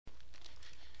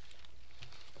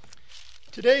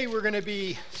Today we're going to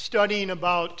be studying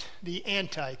about the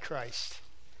Antichrist,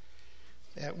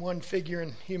 that one figure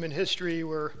in human history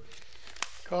where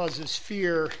causes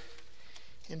fear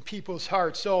in people's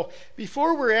hearts. So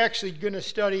before we're actually going to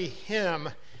study him,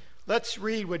 let's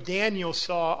read what Daniel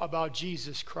saw about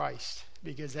Jesus Christ,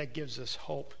 because that gives us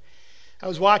hope. I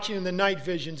was watching in the night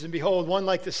visions, and behold, one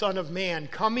like the Son of Man,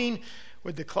 coming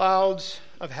with the clouds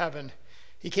of heaven.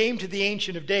 He came to the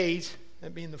Ancient of Days,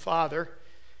 that being the Father,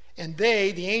 and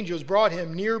they, the angels, brought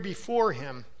him near before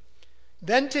him.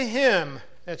 Then to him,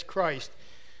 that's Christ,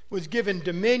 was given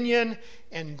dominion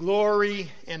and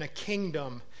glory and a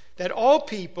kingdom, that all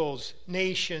peoples,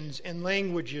 nations, and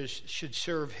languages should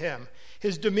serve him.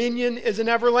 His dominion is an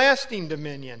everlasting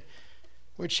dominion,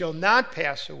 which shall not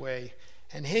pass away,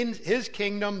 and his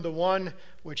kingdom the one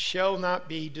which shall not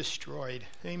be destroyed.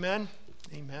 Amen?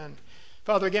 Amen.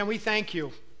 Father, again, we thank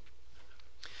you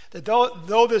that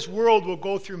though this world will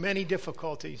go through many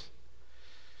difficulties,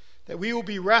 that we will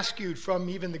be rescued from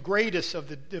even the greatest of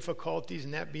the difficulties,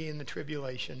 and that being the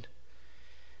tribulation.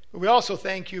 But we also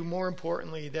thank you, more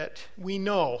importantly, that we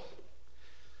know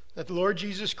that the Lord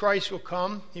Jesus Christ will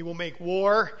come. He will make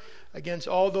war against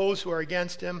all those who are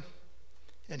against him,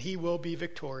 and he will be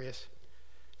victorious.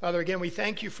 Father, again, we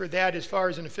thank you for that as far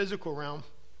as in the physical realm.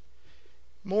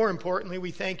 More importantly,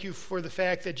 we thank you for the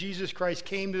fact that Jesus Christ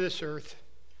came to this earth,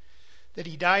 that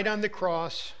he died on the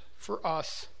cross for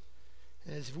us,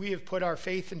 and as we have put our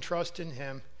faith and trust in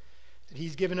him, that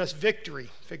he's given us victory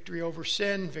over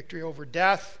sin, victory over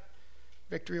death,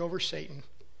 victory over Satan.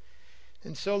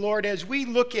 And so, Lord, as we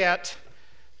look at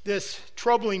this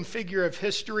troubling figure of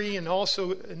history and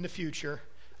also in the future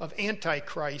of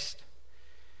Antichrist,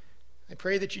 I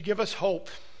pray that you give us hope,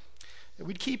 that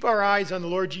we'd keep our eyes on the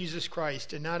Lord Jesus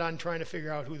Christ and not on trying to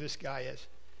figure out who this guy is.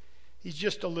 He's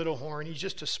just a little horn. He's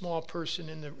just a small person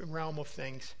in the realm of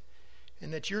things.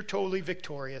 And that you're totally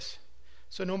victorious.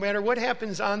 So no matter what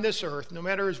happens on this earth, no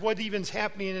matter what even's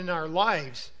happening in our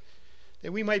lives,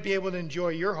 that we might be able to enjoy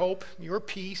your hope, your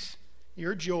peace,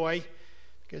 your joy,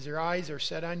 because our eyes are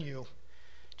set on you.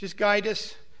 Just guide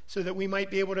us so that we might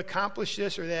be able to accomplish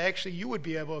this, or that actually you would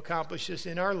be able to accomplish this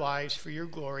in our lives for your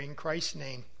glory. In Christ's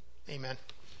name, amen.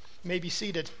 You may be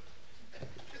seated.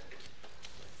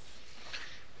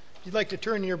 If you'd like to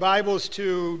turn your Bibles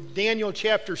to Daniel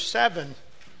chapter 7.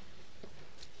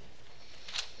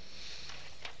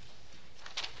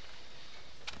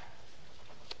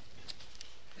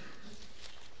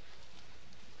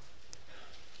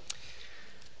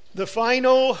 The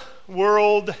final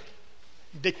world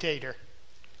dictator.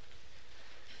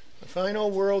 The final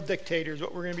world dictator is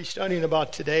what we're going to be studying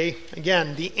about today.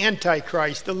 Again, the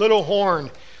Antichrist, the little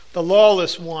horn, the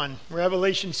lawless one.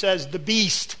 Revelation says the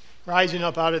beast rising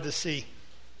up out of the sea.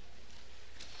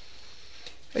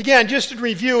 Again, just to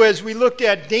review, as we looked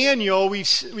at Daniel, we've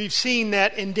seen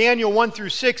that in Daniel 1 through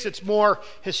 6, it's more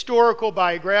historical,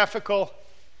 biographical.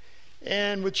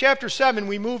 And with chapter 7,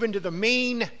 we move into the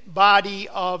main body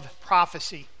of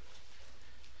prophecy.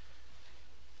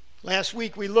 Last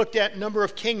week, we looked at a number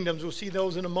of kingdoms. We'll see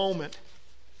those in a moment.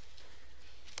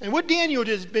 And what Daniel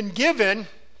has been given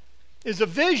is a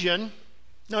vision.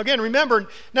 Now again, remember,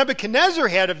 Nebuchadnezzar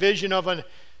had a vision of an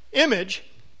image.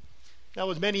 That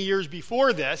was many years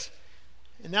before this.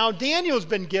 And now Daniel's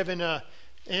been given a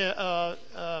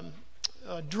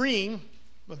dream,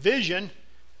 a vision,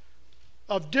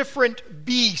 of different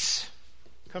beasts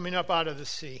coming up out of the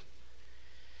sea.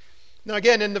 Now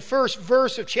again, in the first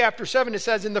verse of chapter 7, it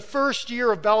says, in the first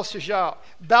year of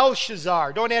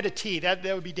Belshazzar, don't add a T, that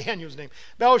would be Daniel's name,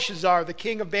 Belshazzar, the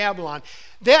king of Babylon.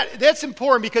 That's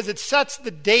important because it sets the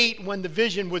date when the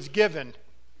vision was given.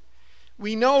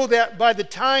 We know that by the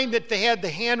time that they had the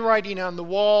handwriting on the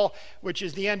wall, which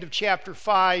is the end of chapter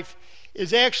 5,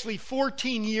 is actually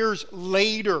 14 years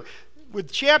later.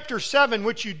 With chapter 7,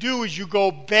 what you do is you go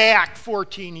back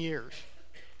 14 years.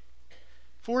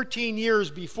 14 years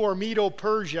before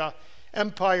Medo-Persia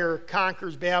Empire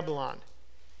conquers Babylon.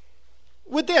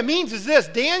 What that means is this: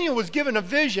 Daniel was given a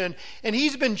vision, and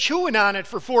he's been chewing on it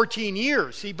for 14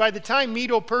 years. See, by the time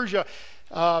Medo-Persia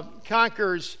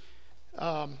conquers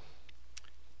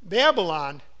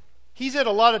Babylon, he's had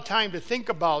a lot of time to think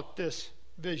about this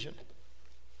vision.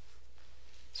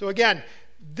 So again,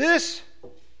 this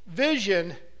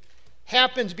vision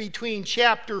happens between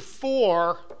chapter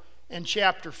 4 and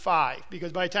chapter 5,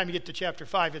 because by the time you get to chapter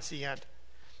 5, it's the end.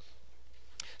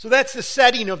 So that's the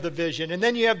setting of the vision. And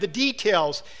then you have the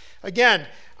details. Again,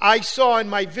 I saw in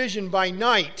my vision by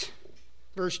night,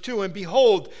 verse 2, and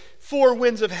behold, 4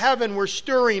 winds of heaven were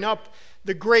stirring up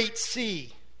the great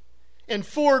sea, and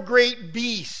 4 great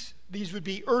beasts These would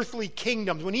be earthly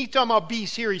kingdoms. When he's talking about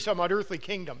beasts here, he's talking about earthly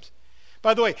kingdoms.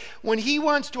 By the way, when he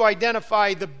wants to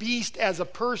identify the beast as a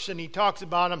person, he talks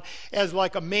about him as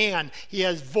like a man. He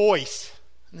has voice.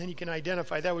 And then you can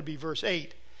identify, that would be verse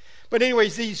 8. But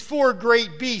anyways, these four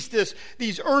great beasts,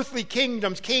 these earthly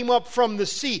kingdoms came up from the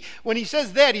sea. When he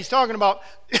says that, he's talking about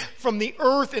from the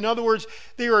earth. In other words,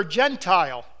 they are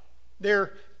Gentile.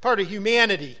 They're part of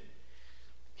humanity.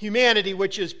 Humanity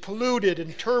which is polluted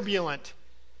and turbulent.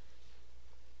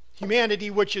 Humanity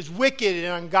which is wicked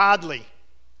and ungodly.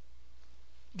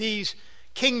 These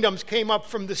kingdoms came up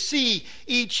from the sea,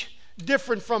 each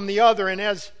different from the other. And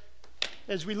as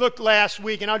we looked last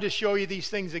week, and I'll just show you these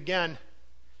things again.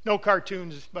 No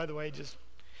cartoons, by the way. Just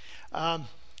I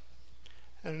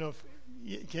don't know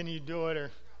if can you do it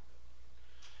or.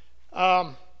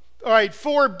 All right,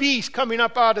 four beasts coming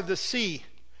up out of the sea.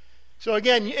 So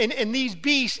again, and these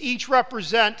beasts each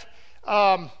represent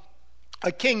a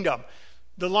kingdom.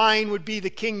 The lion would be the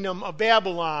kingdom of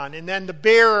Babylon. And then the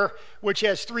bear, which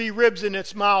has 3 ribs in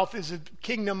its mouth, is the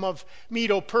kingdom of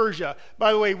Medo-Persia.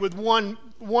 By the way, with one,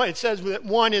 it says that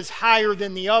one is higher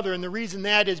than the other. And the reason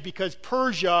that is because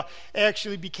Persia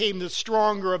actually became the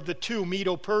stronger of the two,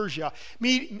 Medo-Persia.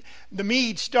 The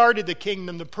Medes started the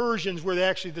kingdom. The Persians were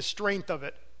actually the strength of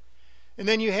it. And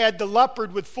then you had the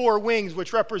leopard with 4 wings,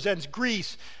 which represents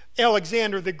Greece,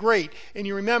 Alexander the Great. And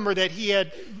you remember that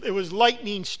it was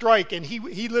lightning strike, and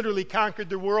he literally conquered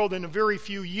the world in a very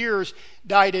few years,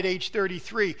 died at age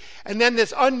 33. And then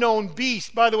this unknown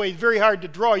beast, by the way, it's very hard to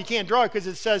draw. You can't draw it because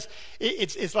it says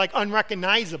it's like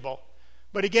unrecognizable.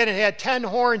 But again, it had 10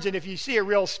 horns, and if you see it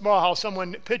real small, how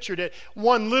someone pictured it,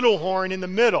 1 little horn in the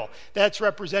middle. That's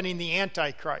representing the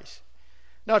Antichrist.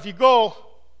 Now, if you go,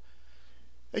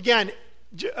 again,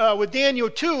 with Daniel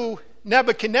 2,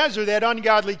 Nebuchadnezzar, that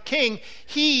ungodly king,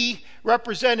 he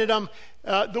represented him,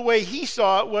 the way he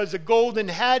saw it was a golden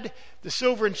head, the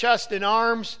silvern chest and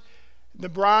arms, the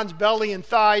bronze belly and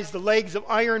thighs, the legs of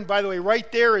iron. By the way,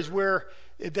 right there is where,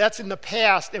 that's in the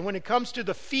past. And when it comes to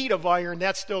the feet of iron,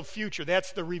 that's still future.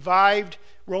 That's the revived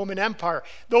Roman Empire.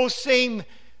 Those same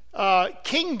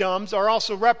kingdoms are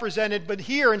also represented, but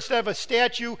here, instead of a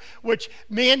statue, which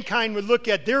mankind would look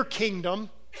at their kingdom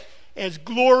as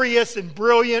glorious and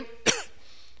brilliant,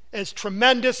 as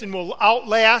tremendous and will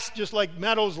outlast, just like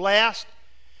metals last.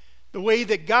 The way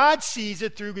that God sees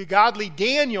it through the godly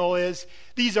Daniel is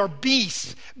these are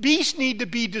beasts. Beasts need to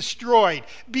be destroyed.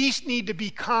 Beasts need to be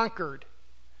conquered.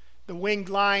 The winged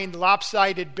lion, the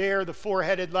lopsided bear, the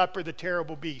 4-headed leopard, the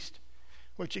terrible beast,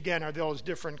 which again are those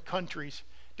different countries,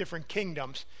 different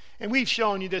kingdoms. And we've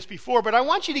shown you this before, but I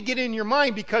want you to get in your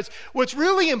mind, because what's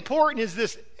really important is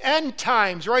this end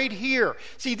times right here.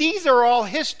 See, these are all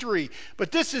history,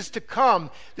 but this is to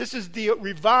come. This is the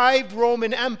revived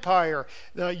Roman Empire,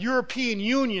 the European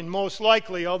Union most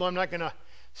likely, although I'm not going to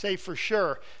say for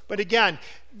sure. But again,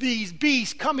 these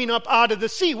beasts coming up out of the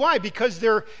sea. Why? Because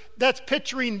that's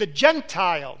picturing the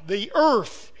Gentile, the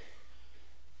earth.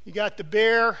 You got the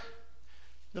bear,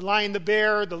 the lion, the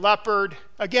bear, the leopard.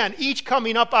 Again, each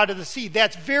coming up out of the sea.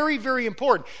 That's very, very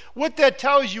important. What that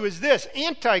tells you is this: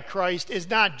 Antichrist is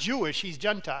not Jewish, he's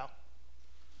Gentile.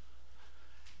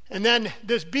 And then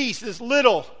this beast, this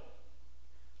little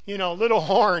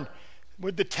horn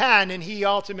with the 10, and he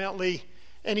ultimately,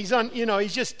 and he's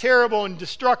just terrible and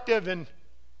destructive. And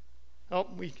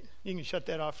you can shut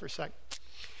that off for a sec.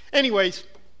 Anyways,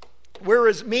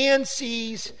 whereas man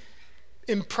sees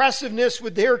impressiveness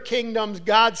with their kingdoms,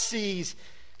 God sees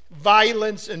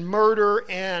violence and murder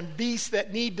and beasts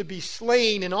that need to be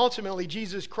slain. And ultimately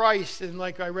Jesus Christ, and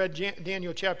like I read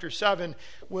Daniel chapter 7,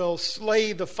 will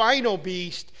slay the final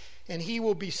beast, and he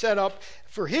will be set up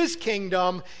for his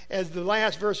kingdom, as the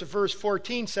last verse of verse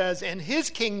 14 says, and his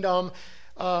kingdom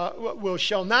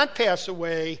shall not pass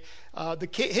away,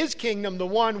 his kingdom, the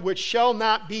one which shall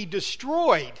not be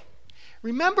destroyed.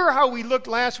 Remember how we looked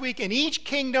last week? In each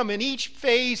kingdom, in each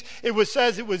phase,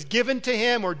 says it was given to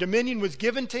him, or dominion was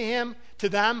given to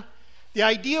them. The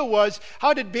idea was,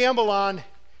 how did Babylon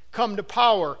come to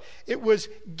power? It was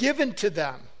given to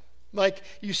them. Like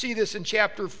you see this in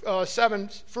chapter 7,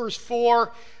 verse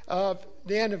 4, the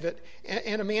end of it.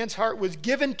 And a man's heart was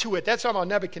given to it. That's all about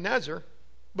Nebuchadnezzar.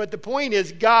 But the point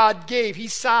is, God gave.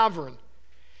 He's sovereign.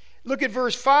 Look at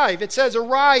verse 5. It says,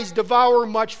 arise, devour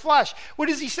much flesh. What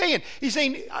is he saying? He's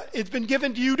saying, it's been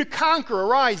given to you to conquer.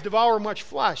 Arise, devour much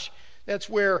flesh. That's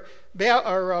where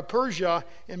Persia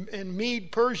and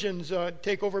Mede Persians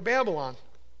take over Babylon.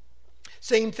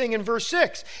 Same thing in verse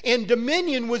 6. And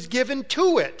dominion was given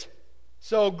to it.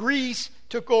 So Greece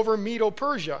took over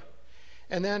Medo-Persia.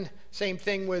 And then same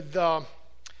thing with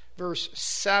verse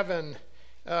 7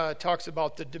 talks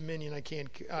about the dominion. I can't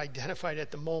identify it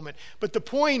at the moment. But the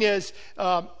point is,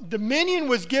 dominion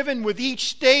was given with each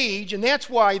stage, and that's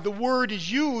why the word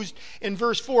is used in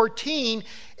verse 14.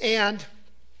 And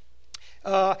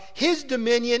his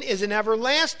dominion is an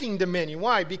everlasting dominion.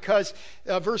 Why? Because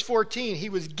verse 14, he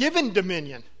was given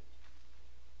dominion.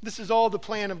 This is all the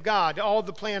plan of God, all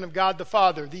the plan of God the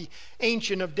Father, the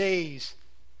Ancient of Days,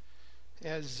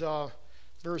 as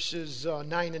verses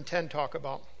 9 and 10 talk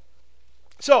about.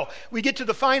 So, we get to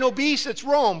the final beast, it's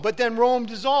Rome, but then Rome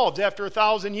dissolves after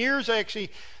 1,000 years.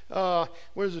 Actually, what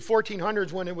was it,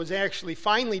 1400s when it was actually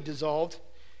finally dissolved.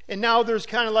 And now there's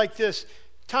kind of like this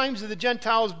times of the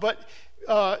Gentiles, but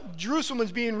Jerusalem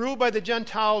is being ruled by the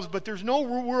Gentiles, but there's no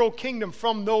world kingdom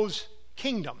from those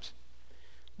kingdoms.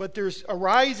 But there's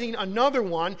arising another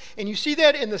one, and you see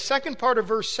that in the second part of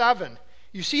verse 7.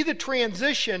 You see the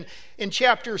transition in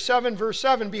chapter 7, verse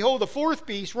 7. Behold, the fourth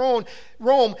beast, Rome,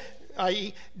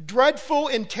 i.e., dreadful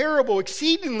and terrible,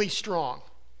 exceedingly strong.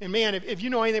 And man, if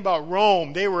you know anything about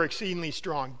Rome, they were exceedingly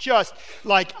strong, just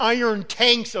like iron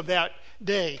tanks of that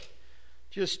day,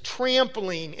 just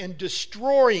trampling and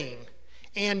destroying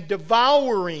and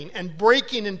devouring and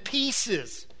breaking in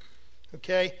pieces.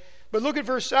 Okay? But look at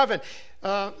verse 7.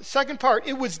 Second part,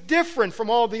 it was different from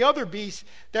all the other beasts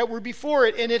that were before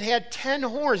it, and it had 10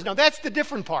 horns. Now that's the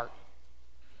different part.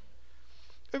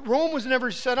 Rome was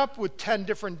never set up with 10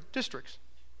 different districts.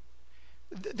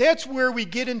 That's where we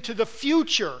get into the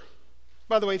future.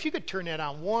 By the way, if you could turn that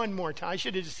on one more time. I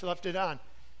should have just left it on.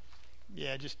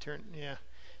 Yeah, just turn, yeah.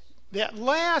 That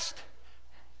last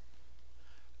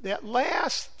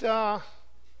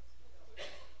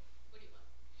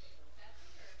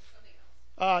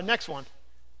next one.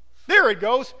 There it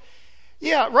goes.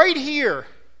 Yeah, right here.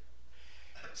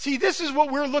 See, this is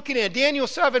what we're looking at. Daniel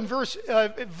 7,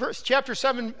 chapter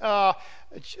 7,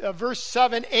 verse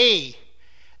 7a.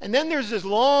 And then there's this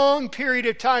long period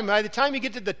of time. By the time you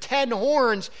get to the 10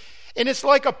 horns, and it's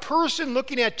like a person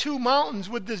looking at two mountains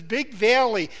with this big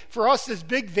valley. For us, this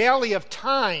big valley of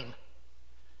time.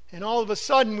 And all of a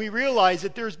sudden, we realize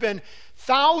that there's been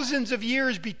thousands of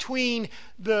years between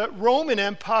the Roman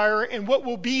Empire and what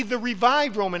will be the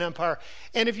revived Roman Empire.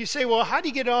 And if you say, well, how do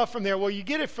you get it off from there? Well, you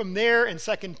get it from there in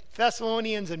 2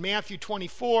 Thessalonians and Matthew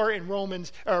 24 and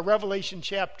Revelation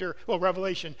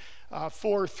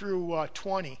 4 through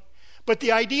 20. But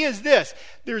the idea is this.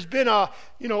 There's been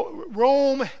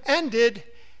Rome ended,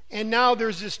 and now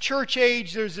there's this church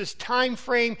age, there's this time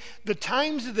frame. The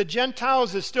times of the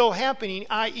Gentiles is still happening,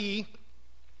 i.e.,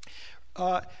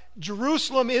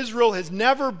 Jerusalem, Israel, has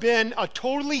never been a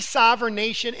totally sovereign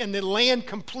nation and the land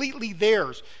completely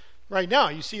theirs. Right now,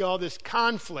 you see all this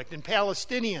conflict and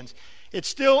Palestinians. We're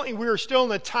still in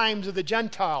the times of the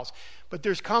Gentiles. But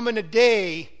there's coming a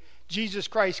day, Jesus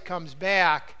Christ comes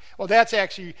back. Well, that's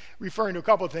actually referring to a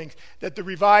couple of things. That the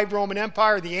revived Roman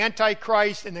Empire, the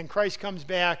Antichrist, and then Christ comes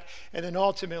back, and then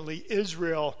ultimately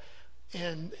Israel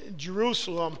and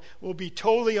Jerusalem will be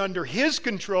totally under his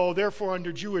control, therefore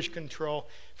under Jewish control,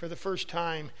 for the first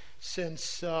time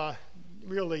since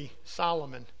really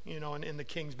Solomon, and the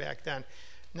kings back then.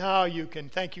 Now you can,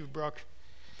 thank you, Brooke.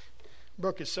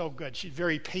 Brooke is so good. She's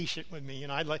very patient with me.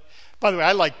 By the way,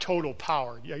 I like total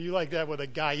power. Yeah, you like that with a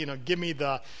guy, give me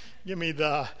the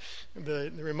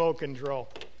remote control.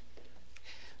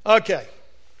 Okay.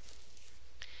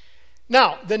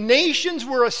 Now, the nations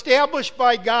were established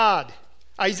by God.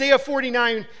 Isaiah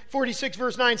 46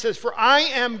 verse 9 says, "For I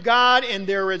am God and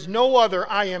there is no other.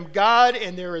 I am God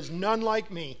and there is none like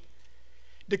me."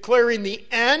 Declaring the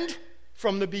end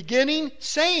from the beginning,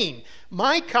 saying,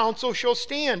 "My counsel shall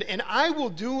stand, and I will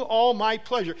do all my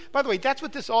pleasure." By the way, that's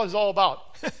what this all is all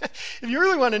about. If you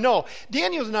really want to know,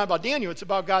 Daniel's not about Daniel, it's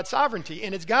about God's sovereignty.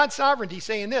 And it's God's sovereignty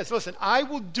saying this, listen, I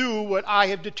will do what I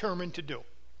have determined to do.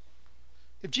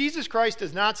 If Jesus Christ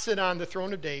does not sit on the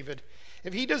throne of David,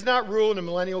 if he does not rule in a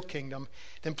millennial kingdom,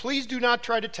 then please do not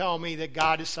try to tell me that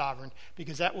God is sovereign,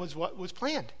 because that was what was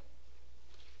planned.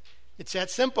 It's that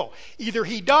simple. Either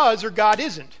he does or God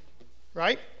isn't.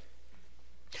 Right?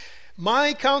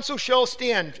 My counsel shall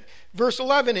stand. Verse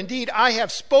 11, indeed, I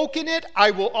have spoken it,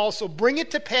 I will also bring it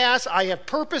to pass, I have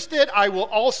purposed it, I will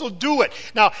also do it.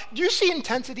 Now, do you see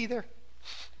intensity there?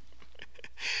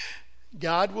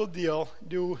 God will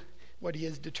do what he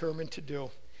is determined to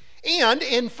do. And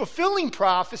in fulfilling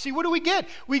prophecy, what do we get?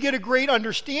 We get a great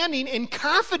understanding and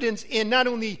confidence in not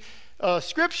only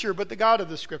Scripture, but the God of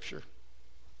the Scripture.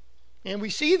 And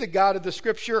we see the God of the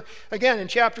Scripture, again, in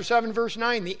chapter 7, verse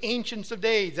 9, the Ancients of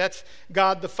Days. That's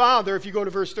God the Father. If you go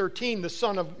to verse 13, the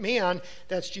Son of Man,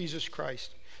 that's Jesus Christ.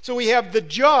 So we have the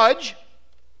judge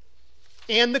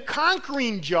and the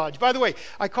conquering judge. By the way,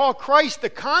 I call Christ the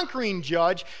conquering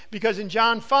judge because in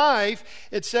John 5,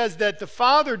 it says that the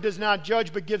Father does not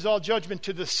judge but gives all judgment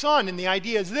to the Son. And the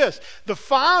idea is this: the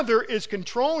Father is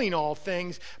controlling all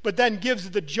things, but then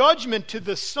gives the judgment to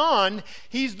the Son.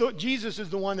 Jesus is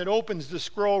the one that opens the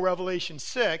scroll, Revelation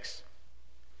 6.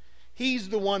 He's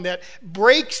the one that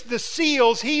breaks the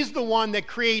seals. He's the one that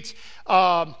creates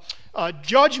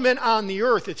judgment on the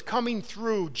earth. It's coming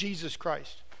through Jesus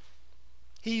Christ.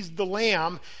 He's the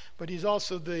Lamb, but he's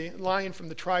also the Lion from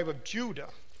the tribe of Judah.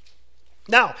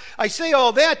 Now, I say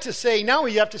all that to say now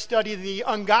you have to study the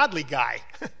ungodly guy,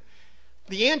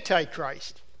 the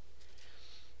Antichrist.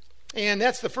 And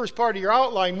that's the first part of your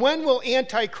outline. When will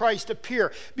Antichrist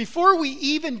appear? Before we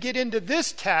even get into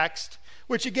this text,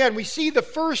 which again, we see the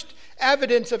first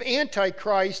evidence of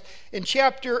Antichrist in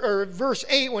verse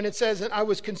 8 when it says, "And I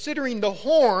was considering the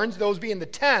horns," those being the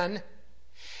 10,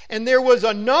 "and there was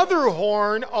another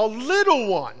horn, a little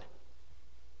one."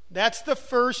 That's the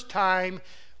first time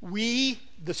the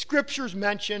scriptures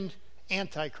mentioned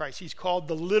Antichrist. He's called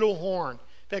the little horn.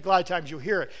 In fact, a lot of times you'll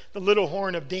hear it, the little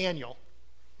horn of Daniel.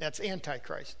 That's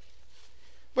Antichrist.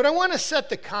 But I want to set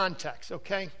the context,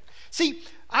 okay? See,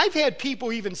 I've had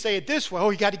people even say it this way: oh,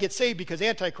 you got to get saved because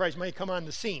Antichrist might come on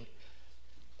the scene.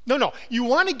 No. You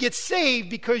want to get saved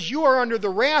because you are under the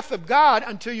wrath of God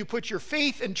until you put your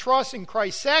faith and trust in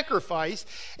Christ's sacrifice.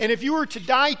 And if you were to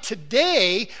die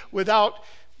today without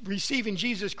receiving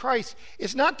Jesus Christ,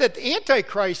 it's not that the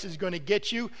Antichrist is going to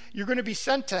get you. You're going to be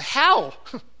sent to hell.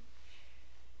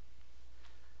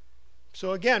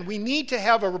 So again, we need to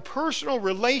have a personal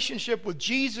relationship with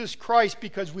Jesus Christ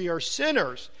because we are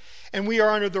sinners. And we are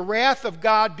under the wrath of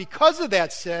God because of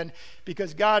that sin,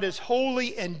 because God is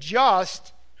holy and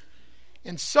just,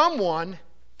 and someone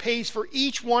pays for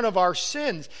each one of our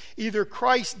sins. Either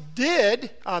Christ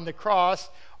did on the cross,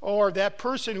 or that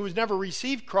person who has never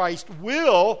received Christ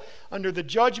will under the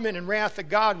judgment and wrath of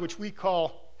God, which we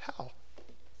call hell.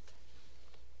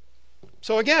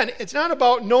 So again, it's not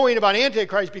about knowing about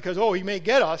Antichrist because, oh, he may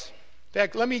get us. In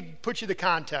fact, let me put you the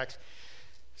context.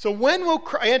 So when will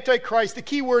Antichrist, the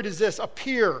key word is this,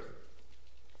 appear?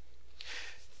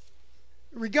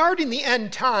 Regarding the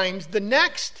end times, the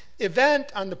next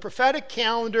event on the prophetic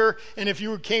calendar, and if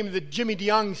you came to the Jimmy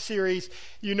DeYoung series,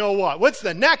 you know what? What's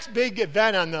the next big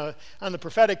event on the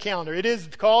prophetic calendar? It is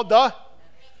called the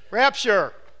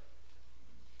rapture.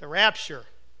 The rapture.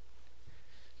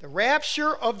 The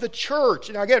rapture of the church.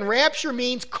 Now again, rapture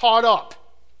means caught up.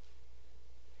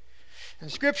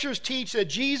 And scriptures teach that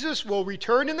Jesus will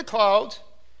return in the clouds,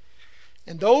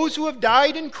 and those who have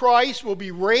died in Christ will be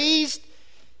raised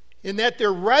in that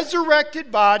their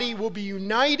resurrected body will be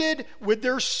united with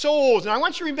their souls. And I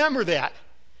want you to remember that.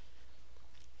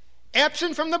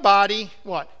 Absent from the body,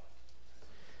 what?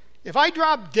 If I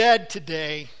drop dead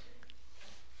today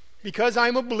because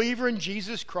I'm a believer in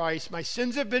Jesus Christ, my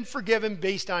sins have been forgiven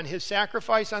based on his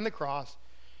sacrifice on the cross,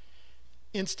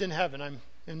 instant heaven. I'm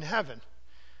in heaven.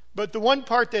 But the one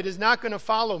part that is not going to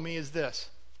follow me is this: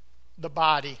 the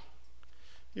body.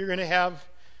 You're going to have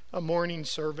a morning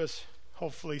service.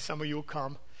 Hopefully some of you will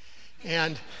come.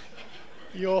 And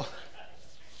you'll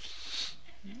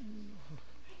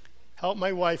help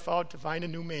my wife out to find a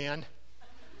new man.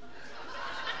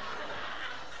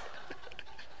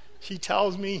 She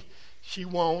tells me she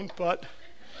won't, but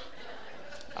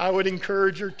I would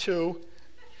encourage her to.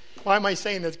 Why am I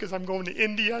saying this? Because I'm going to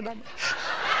India and I'm...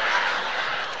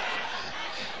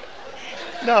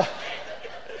 No.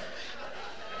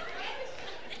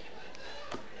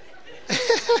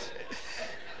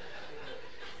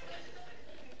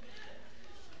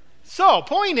 So,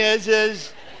 point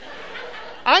is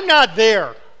I'm not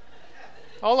there.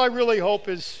 All I really hope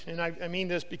is, and I mean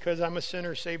this because I'm a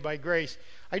sinner saved by grace,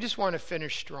 I just want to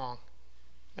finish strong.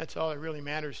 That's all that really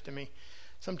matters to me.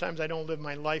 Sometimes I don't live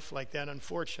my life like that,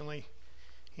 unfortunately.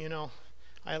 You know,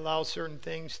 I allow certain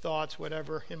things, thoughts,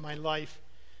 whatever, in my life.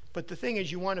 But the thing is,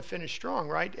 you want to finish strong,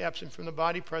 right? Absent from the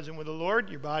body, present with the Lord.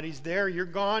 Your body's there, you're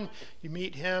gone, you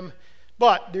meet him.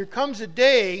 But there comes a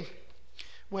day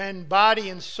when body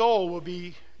and soul will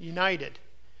be united.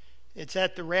 It's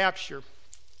at the rapture.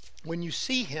 When you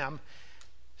see him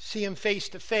face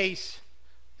to face,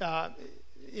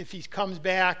 if he comes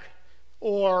back,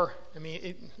 or,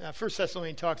 1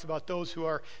 Thessalonians talks about those who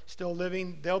are still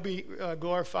living, they'll be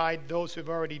glorified. Those who have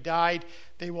already died,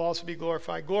 they will also be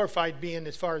glorified. Glorified being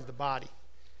as far as the body.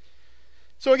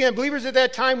 So again, believers at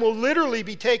that time will literally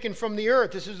be taken from the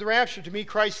earth. This is the rapture, to meet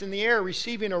Christ in the air,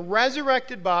 receiving a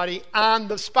resurrected body on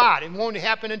the spot. It won't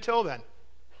happen until then.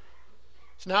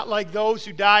 It's not like those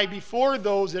who die before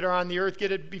those that are on the earth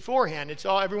get it beforehand.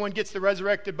 Everyone gets the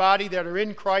resurrected body that are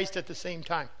in Christ at the same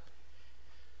time.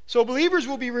 So believers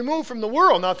will be removed from the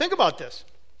world. Now think about this.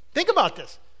 Think about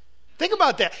this. Think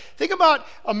about that. Think about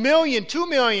 1 million, 2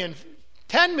 million,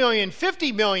 10 million,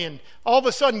 50 million, all of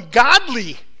a sudden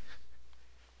godly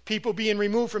people being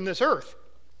removed from this earth.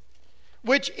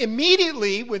 Which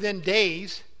immediately, within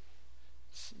days,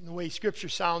 the way Scripture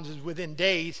sounds is within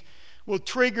days, will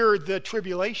trigger the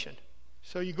tribulation.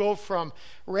 So you go from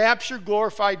rapture,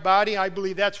 glorified body. I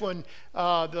believe that's when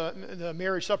the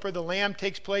marriage supper of the Lamb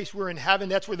takes place. We're in heaven.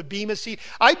 That's where the bema seat.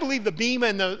 I believe the bema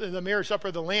and the marriage supper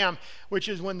of the Lamb, which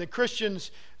is when the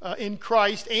Christians in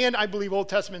Christ, and I believe Old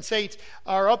Testament saints,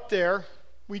 are up there.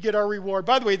 We get our reward.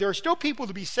 By the way, there are still people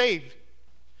to be saved.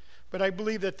 But I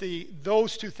believe that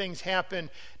those two things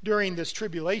happen during this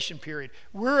tribulation period.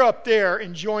 We're up there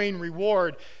enjoying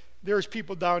reward. There's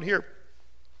people down here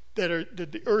that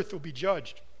the earth will be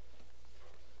judged.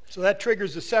 So that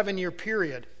triggers a 7-year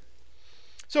period.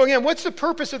 So again, what's the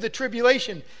purpose of the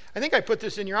tribulation? I think I put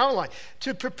this in your outline.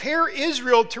 To prepare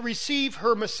Israel to receive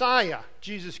her Messiah,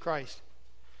 Jesus Christ.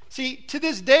 See, to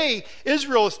this day,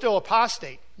 Israel is still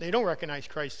apostate. They don't recognize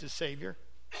Christ as Savior.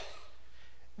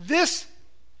 This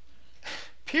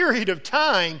period of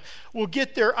time will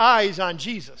get their eyes on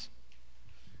Jesus.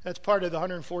 That's part of the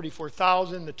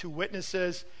 144,000, the 2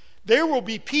 witnesses. There will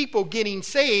be people getting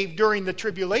saved during the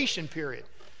tribulation period.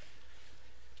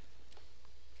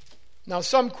 Now,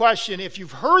 some question, if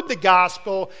you've heard the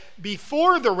gospel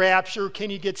before the rapture, can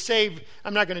you get saved?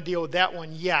 I'm not going to deal with that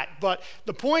one yet. But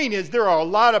the point is, there are a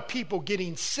lot of people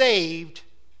getting saved,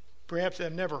 perhaps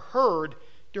they've never heard,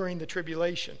 during the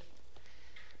tribulation.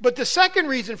 But the second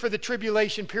reason for the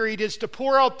tribulation period is to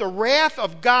pour out the wrath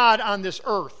of God on this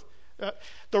earth.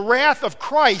 The wrath of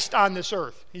Christ on this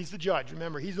earth. He's the judge.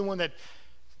 Remember, he's the one that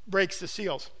breaks the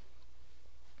seals.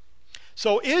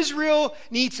 So Israel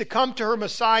needs to come to her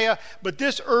Messiah, but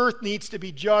this earth needs to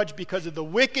be judged because of the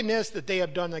wickedness that they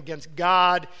have done against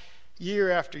God year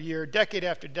after year, decade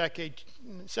after decade,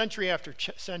 century after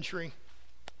century.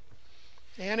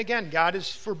 And again, God is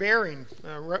forbearing.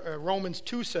 Romans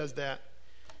 2 says that.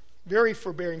 Very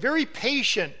forbearing, very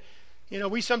patient. You know,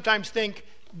 we sometimes think,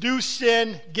 do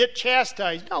sin, get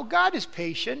chastised. No, God is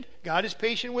patient. God is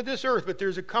patient with this earth, but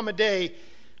there's come a day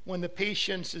when the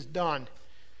patience is done.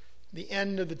 The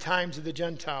end of the times of the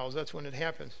Gentiles, that's when it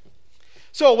happens.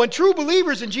 So when true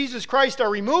believers in Jesus Christ are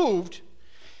removed,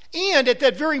 and at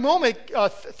that very moment,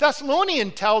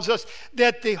 Thessalonian tells us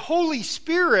that the Holy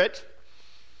Spirit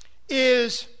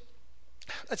is,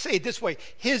 let's say it this way,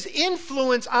 his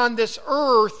influence on this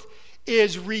earth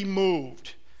is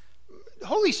removed. The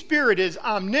Holy Spirit is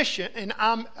omniscient and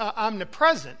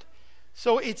omnipresent.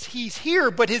 So he's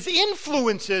here, but his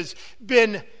influence has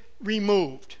been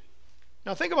removed.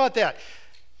 Now think about that.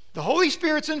 The Holy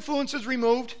Spirit's influence is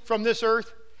removed from this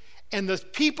earth, and the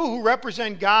people who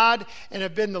represent God and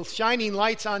have been the shining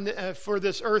lights for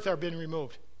this earth are being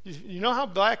removed. You know how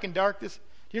black and dark this?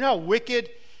 Do you know how wicked?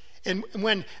 And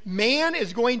when man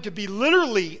is going to be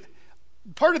literally,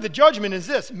 part of the judgment is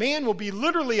this, man will be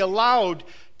literally allowed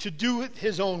to do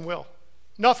his own will.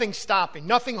 Nothing stopping,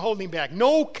 nothing holding back,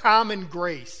 no common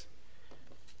grace.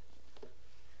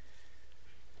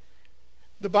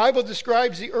 The Bible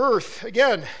describes the earth,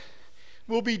 again,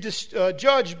 will be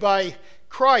judged by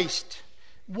Christ.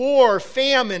 War,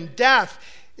 famine, death.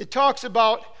 It talks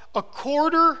about a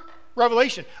quarter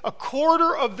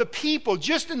of the people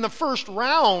just in the first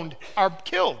round are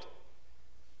killed.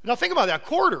 Now think about that,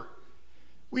 quarter.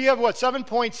 We have 7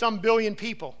 billion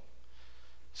people.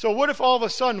 So what if all of a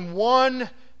sudden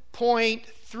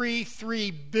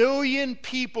 1.33 billion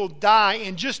people die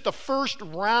in just the first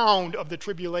round of the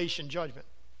tribulation judgment?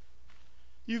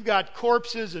 You've got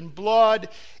corpses and blood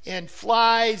and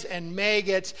flies and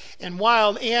maggots and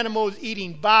wild animals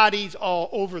eating bodies all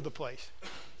over the place.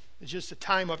 It's just a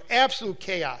time of absolute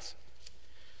chaos.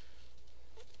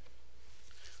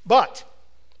 But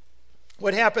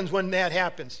what happens when that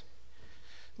happens?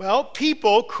 Well,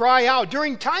 people cry out.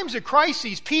 During times of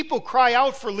crises, people cry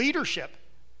out for leadership.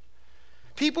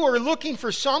 People are looking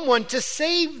for someone to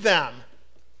save them.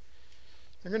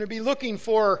 They're going to be looking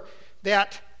for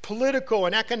that political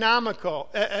and economic,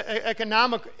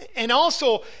 and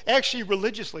also actually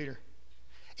religious leader.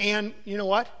 And you know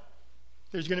what?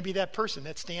 There's going to be that person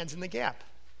that stands in the gap,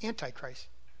 Antichrist.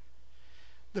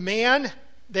 The man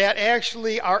that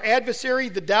actually our adversary,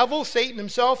 the devil, Satan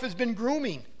himself, has been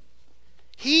grooming.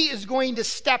 He is going to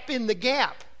step in the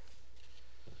gap.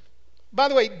 By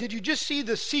the way, did you just see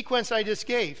the sequence I just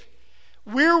gave?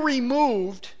 We're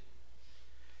removed,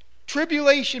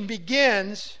 tribulation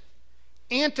begins,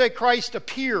 Antichrist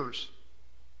appears.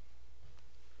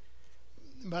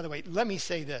 By the way, let me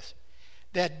say this.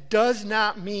 That does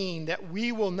not mean that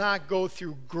we will not go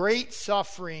through great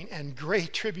suffering and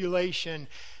great tribulation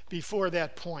before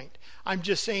that point. I'm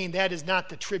just saying that is not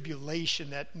the tribulation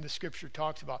that the Scripture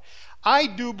talks about. I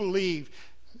believe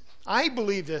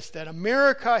this, that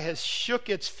America has shook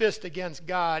its fist against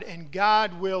God, and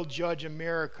God will judge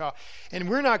America. And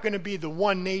we're not going to be the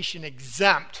one nation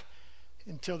exempt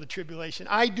until the tribulation.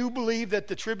 I do believe that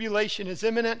the tribulation is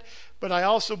imminent, but I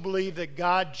also believe that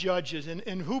God judges.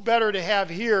 And who better to have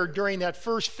here during that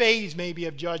first phase maybe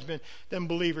of judgment than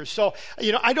believers? So,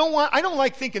 I don't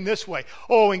like thinking this way.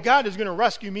 Oh, and God is going to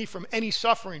rescue me from any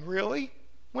suffering. Really?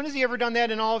 When has he ever done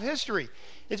that in all of history?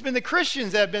 It's been the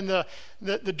Christians that have been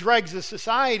the dregs of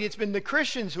society. It's been the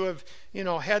Christians who have,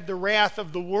 had the wrath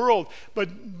of the world.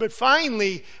 But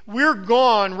finally, we're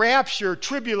gone, rapture,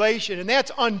 tribulation, and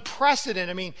that's unprecedented.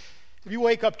 I mean, if you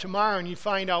wake up tomorrow and you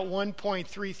find out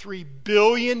 1.33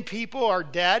 billion people are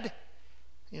dead,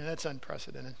 that's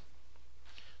unprecedented.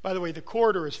 By the way, the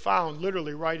quarter is found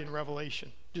literally right in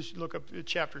Revelation. Just look up at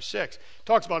chapter 6. It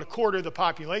talks about a quarter of the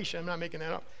population. I'm not making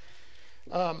that up.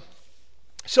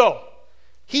 So,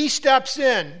 he steps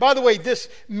in. By the way, this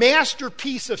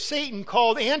masterpiece of Satan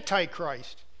called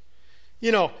Antichrist.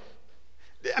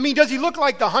 Does he look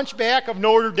like the Hunchback of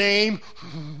Notre Dame?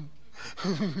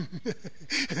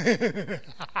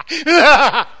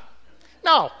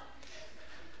 No.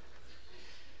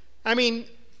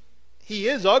 He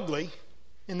is ugly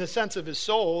in the sense of his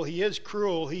soul. He is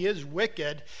cruel. He is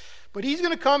wicked. But he's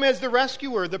going to come as the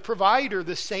rescuer, the provider,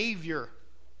 the savior.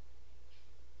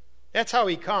 That's how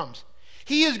he comes.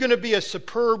 He is going to be a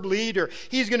superb leader.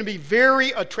 He's going to be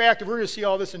very attractive. We're going to see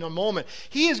all this in a moment.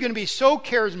 He is going to be so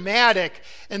charismatic,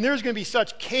 and there's going to be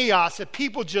such chaos that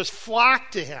people just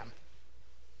flock to him.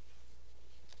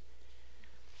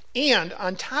 And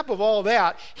on top of all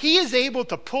that, he is able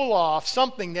to pull off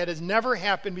something that has never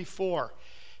happened before.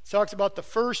 It talks about the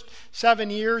first 7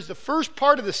 years, the first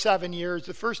part of the 7 years,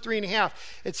 the first 3.5.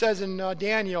 It says in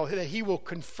Daniel that he will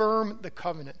confirm the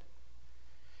covenant.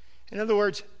 In other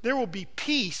words, there will be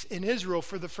peace in Israel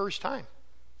for the first time.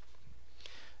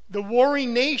 The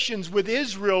warring nations with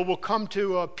Israel will come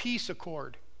to a peace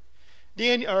accord.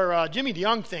 Jimmy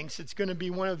DeYoung thinks it's going to be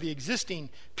one of the existing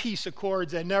peace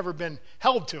accords that have never been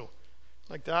held to,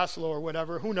 like the Oslo or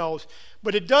whatever, who knows.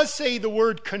 But it does say the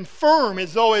word confirm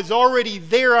as though it's already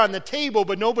there on the table,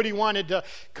 but nobody wanted to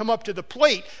come up to the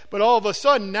plate. But all of a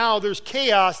sudden now there's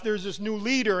chaos, there's this new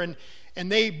leader, and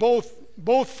they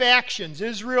both factions,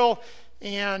 Israel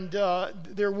and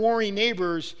their warring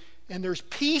neighbors, and there's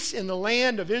peace in the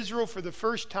land of Israel for the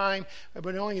first time,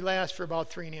 but it only lasts for about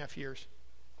 3.5 years.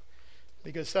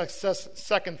 Because 2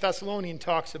 Thessalonians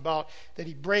talks about that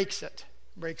he breaks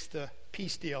the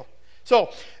peace deal.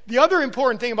 So, the other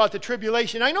important thing about the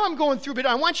tribulation, I know I'm going through, but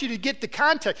I want you to get the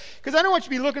context, because I don't want you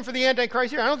to be looking for the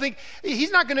Antichrist here. I don't think,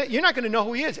 you're not going to know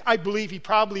who he is. I believe he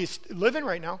probably is living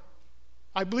right now.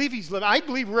 I believe he's living. I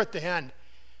believe we're at the end.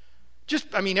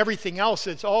 Everything else,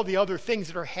 it's all the other things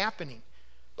that are happening.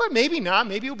 But maybe not.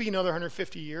 Maybe it'll be another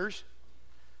 150 years.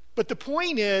 But the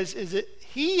point is that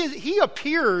he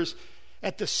appears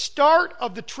at the start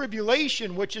of the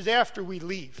tribulation, which is after we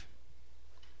leave.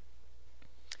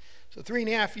 So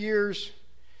 3.5 years.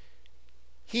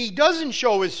 He doesn't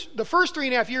show the first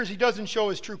 3.5 years, he doesn't show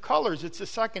his true colors. It's the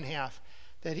second half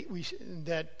that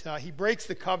he breaks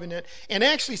the covenant. And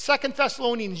actually, 2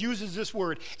 Thessalonians uses this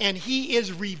word, and he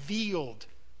is revealed.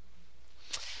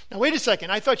 Now, wait a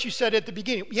second. I thought you said at the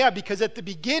beginning. Yeah, because at the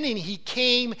beginning, he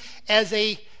came as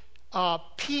a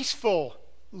peaceful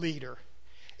leader.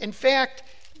 In fact,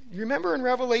 remember in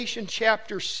Revelation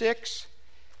chapter 6?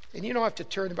 And you don't have to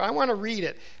turn, but I want to read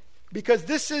it. Because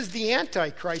this is the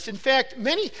Antichrist. In fact,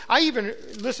 I even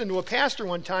listened to a pastor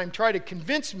one time try to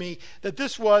convince me that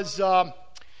this was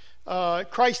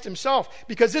Christ himself.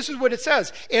 Because this is what it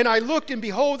says. And I looked, and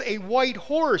behold, a white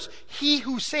horse. He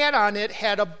who sat on it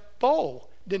had a bow.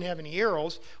 Didn't have any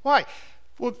arrows. Why?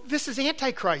 Well, this is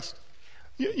Antichrist.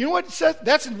 You know what it says?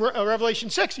 That's in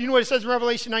Revelation 6. You know what it says in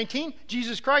Revelation 19?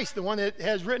 Jesus Christ, the one that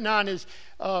has written on his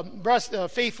breast,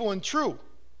 faithful and true,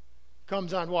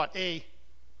 comes on what? A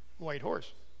white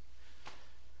horse.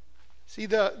 See,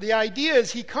 the idea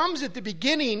is he comes at the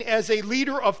beginning as a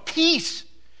leader of peace,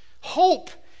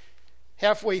 hope.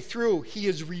 Halfway through, he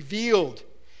is revealed.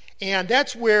 And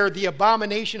that's where the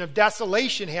abomination of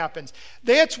desolation happens.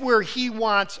 That's where he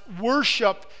wants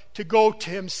worship to go to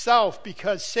himself,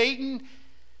 because Satan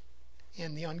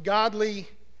and the ungodly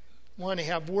want to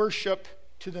have worship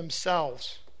to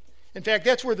themselves. In fact,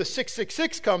 that's where the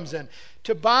 666 comes in.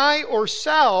 To buy or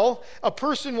sell, a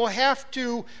person will have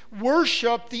to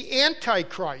worship the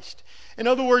Antichrist. In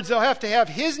other words, they'll have to have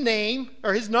his name,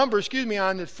 or his number,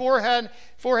 on the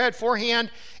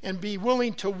forehand, and be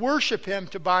willing to worship him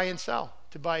to buy and sell,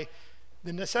 to buy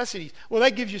the necessities. Well,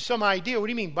 that gives you some idea. What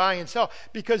do you mean buy and sell?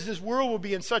 Because this world will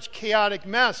be in such chaotic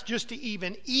mess, just to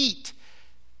even eat,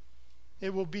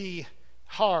 it will be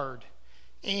hard.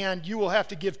 And you will have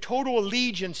to give total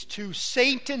allegiance to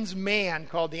Satan's man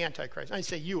called the Antichrist. I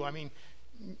say you, I mean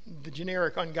the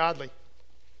generic ungodly.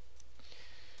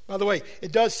 By the way,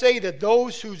 it does say that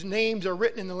those whose names are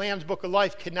written in the Lamb's Book of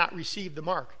Life cannot receive the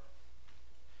mark.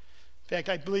 In fact,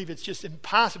 I believe it's just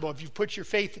impossible if you put your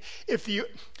faith, if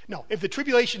the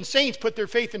tribulation saints put their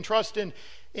faith and trust in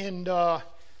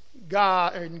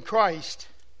God, in Christ,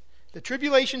 the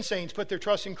tribulation saints put their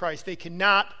trust in Christ, they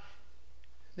cannot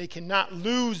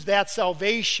lose that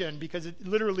salvation, because it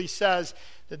literally says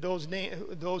that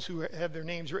those who have their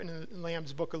names written in the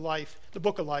Lamb's Book of Life, the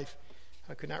Book of Life,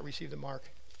 could not receive the mark.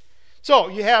 So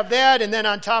you have that, and then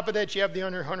on top of that you have the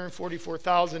under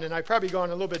 144,000, and I've probably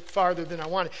gone a little bit farther than I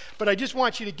wanted, but I just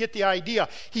want you to get the idea.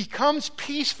 He comes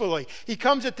peacefully. He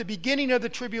comes at the beginning of the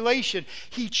tribulation.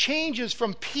 He changes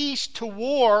from peace to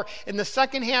war in the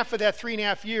second half of that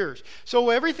 3.5 years.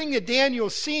 So everything that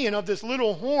Daniel's seeing of this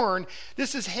little horn,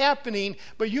 this is happening,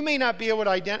 but you may not be able to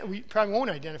identify, we probably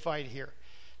won't identify it here.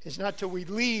 It's not till we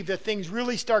leave that things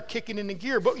really start kicking into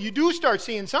gear, but you do start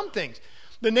seeing some things.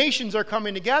 The nations are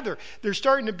coming together. They're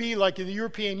starting to be like in the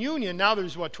European Union. Now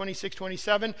there's 26,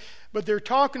 27. But they're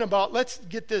talking about, let's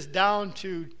get this down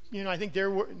to, I think their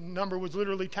number was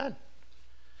literally 10.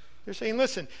 They're saying,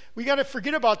 listen, we got to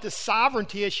forget about this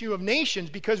sovereignty issue of nations,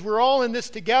 because we're all in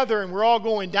this together and we're all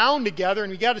going down together,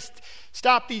 and we got to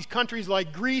stop these countries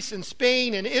like Greece and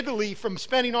Spain and Italy from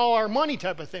spending all our money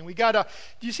type of thing. We got to,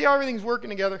 do you see how everything's working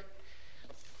together?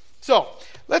 So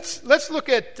let's look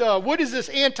at what is this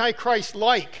Antichrist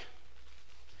like.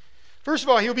 First of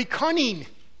all, he'll be cunning.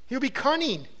 He'll be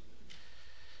cunning.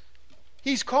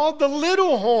 He's called the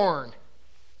little horn.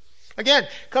 Again,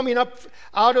 coming up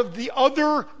out of the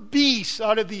other beasts,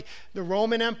 out of the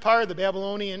Roman Empire, the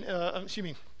Babylonian,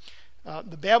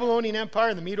 the Babylonian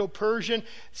Empire, the Medo-Persian.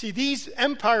 See, these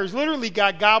empires literally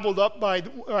got gobbled up by,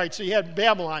 all right, so you had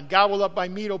Babylon, gobbled up by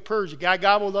Medo-Persia, got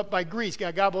gobbled up by Greece,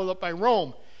 got gobbled up by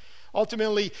Rome.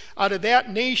 Ultimately, out of that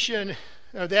nation,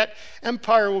 that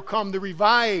empire will come the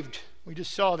revived. We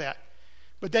just saw that.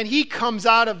 But then he comes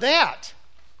out of that.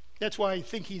 That's why I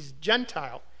think he's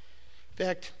Gentile. In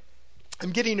fact,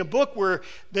 I'm getting a book where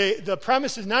the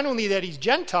premise is not only that he's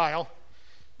Gentile,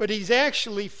 but he's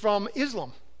actually from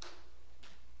Islam.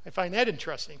 I find that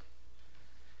interesting.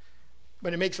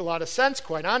 But it makes a lot of sense,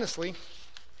 quite honestly,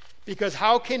 because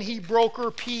how can he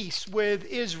broker peace with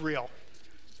Israel?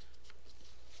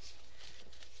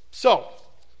 So,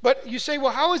 but you say,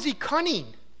 well, how is he cunning?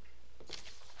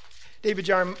 David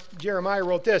Jeremiah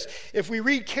wrote this: if we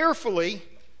read carefully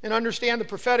and understand the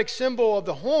prophetic symbol of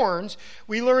the horns,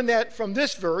 we learn that from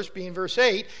this verse, being verse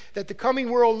 8, that the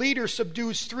coming world leader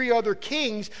subdues 3 other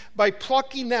kings by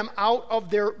plucking them out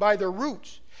of by their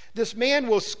roots. This man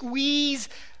will squeeze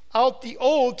out the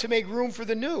old to make room for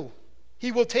the new.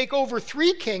 He will take over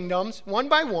 3 kingdoms, one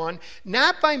by one,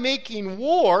 not by making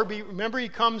war. Remember, he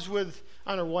comes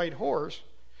on a white horse,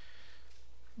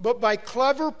 but by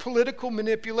clever political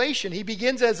manipulation. He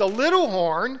begins as a little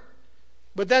horn,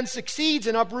 but then succeeds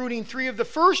in uprooting 3 of the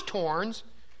first horns,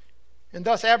 and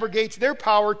thus abrogates their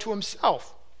power to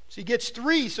himself. So he gets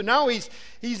 3, so now he's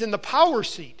in the power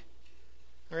seat.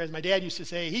 Or as my dad used to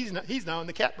say, he's now in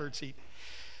the catbird seat.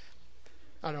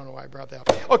 I don't know why I brought that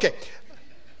up. Okay.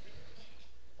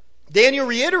 Daniel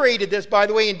reiterated this, by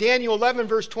the way, in Daniel 11,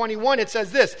 verse 21. It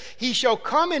says this: he shall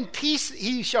come in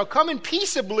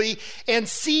peaceably and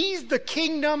seize the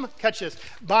kingdom, catch this,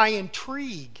 by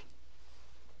intrigue.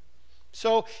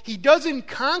 So he doesn't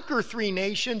conquer 3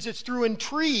 nations, it's through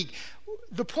intrigue.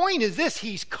 The point is this: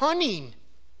 he's cunning.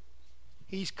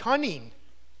 He's cunning.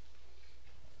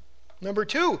 Number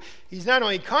 2, he's not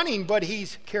only cunning, but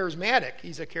he's charismatic.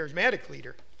 He's a charismatic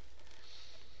leader.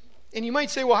 And you might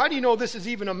say, well, how do you know this is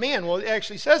even a man? Well, it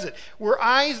actually says it. Were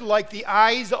eyes like the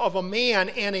eyes of a man,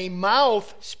 and a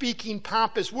mouth speaking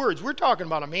pompous words. We're talking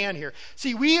about a man here.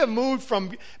 See, we have moved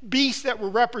from beasts that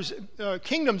were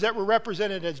kingdoms that were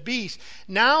represented as beasts.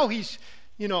 Now he's,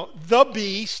 the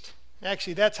beast.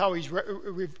 Actually, that's how he's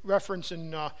referenced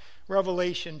in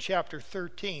Revelation chapter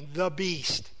 13. The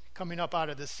beast coming up out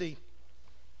of the sea.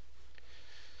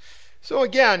 So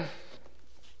again,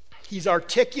 he's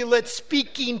articulate,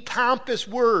 speaking pompous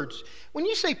words. When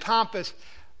you say pompous,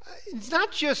 it's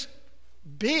not just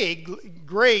big,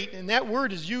 great, and that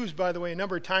word is used, by the way, a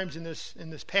number of times in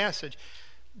this passage,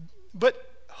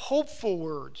 but hopeful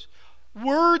words.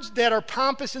 Words that are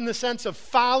pompous in the sense of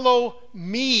follow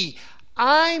me.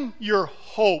 I'm your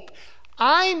hope.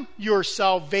 I'm your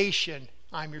salvation.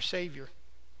 I'm your Savior.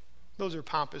 Those are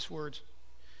pompous words.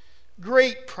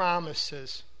 Great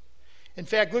promises. In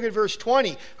fact, look at verse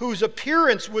 20. Whose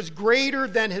appearance was greater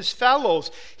than his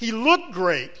fellows. He looked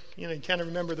great. You kind of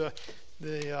remember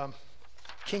the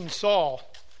King Saul.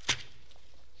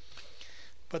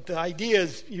 But the idea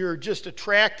is you're just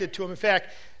attracted to him. In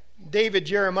fact, David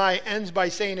Jeremiah ends by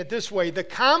saying it this way: the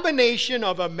combination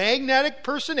of a magnetic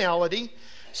personality,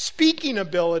 speaking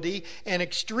ability, and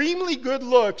extremely good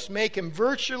looks make him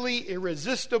virtually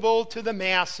irresistible to the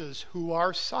masses who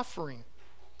are suffering.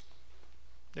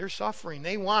 They're suffering.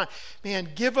 They want,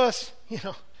 give us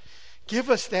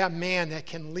that man that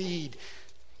can lead,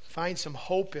 find some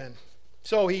hope in.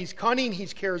 So he's cunning,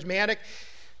 he's charismatic.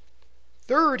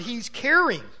 Third, he's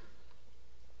caring.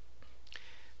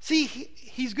 See,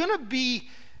 he's going to be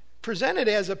presented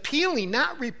as appealing,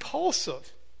 not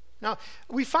repulsive. Now,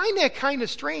 we find that kind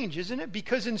of strange, isn't it?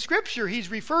 Because in Scripture,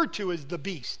 he's referred to as the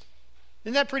beast.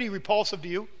 Isn't that pretty repulsive to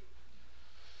you?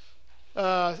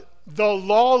 The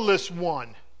lawless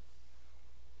one.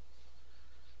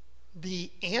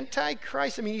 The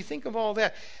Antichrist. You think of all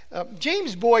that.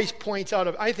 James Boyce points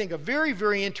out, I think, a very,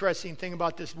 very interesting thing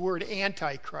about this word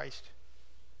Antichrist.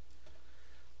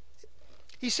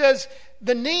 He says,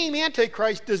 the name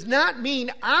Antichrist does not mean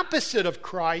opposite of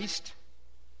Christ,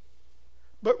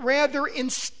 but rather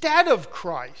instead of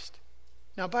Christ.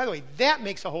 Now, by the way, that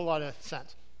makes a whole lot of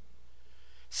sense.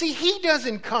 See, he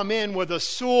doesn't come in with a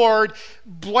sword,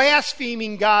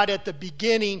 blaspheming God at the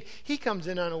beginning. He comes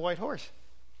in on a white horse.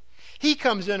 He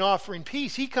comes in offering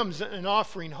peace. He comes in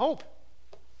offering hope.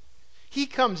 He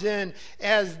comes in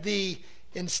as the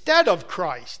instead of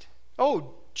Christ.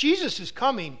 Oh, Jesus is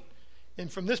coming. And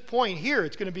from this point here,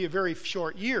 it's going to be a very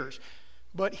short years.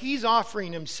 But he's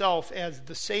offering himself as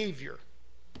the Savior.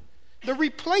 The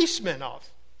replacement of.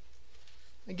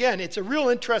 Again, it's a real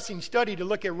interesting study to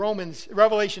look at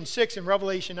Revelation 6 and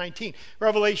Revelation 19.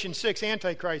 Revelation 6,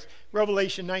 Antichrist.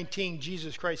 Revelation 19,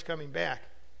 Jesus Christ coming back.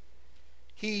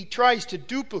 He tries to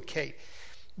duplicate.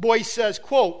 Boyce says,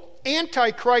 quote,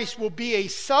 Antichrist will be a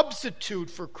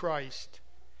substitute for Christ.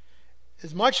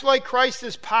 As much like Christ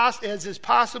as is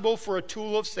possible for a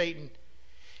tool of Satan.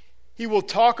 He will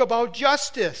talk about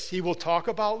justice. He will talk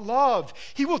about love.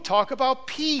 He will talk about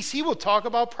peace. He will talk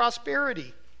about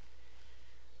prosperity.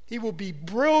 He will be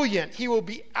brilliant. He will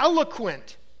be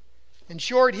eloquent. In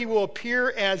short, he will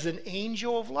appear as an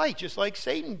angel of light, just like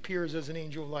Satan appears as an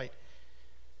angel of light.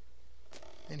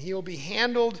 And he will be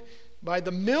handled by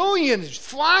the millions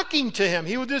flocking to him.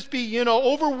 He will just be,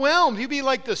 overwhelmed. He'll be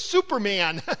like the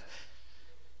Superman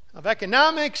of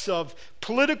economics, of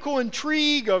political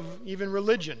intrigue, of even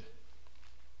religion.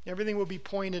 Everything will be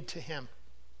pointed to him.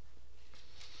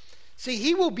 See,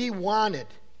 he will be wanted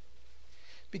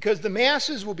because the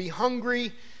masses will be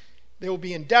hungry. They will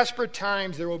be in desperate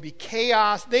times. There will be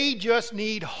chaos. They just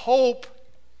need hope.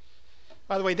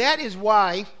 By the way, that is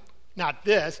why, not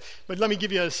this, but let me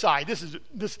give you an aside.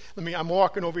 I'm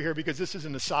walking over here because this is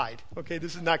an aside. Okay,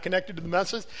 this is not connected to the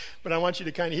message, but I want you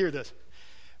to kind of hear this.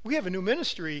 We have a new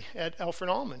ministry at Alfred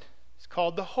Almond. It's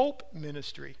called the Hope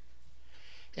Ministry.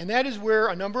 And that is where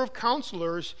a number of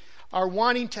counselors are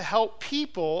wanting to help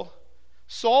people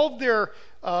solve their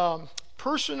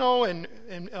personal and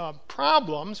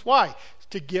problems. Why?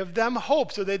 To give them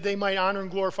hope so that they might honor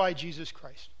and glorify Jesus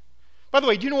Christ. By the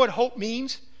way, do you know what hope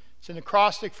means? It's an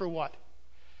acrostic for what?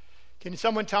 Can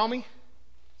someone tell me?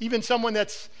 Even someone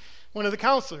that's one of the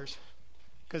counselors.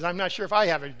 Because I'm not sure if I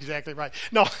have it exactly right.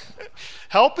 No.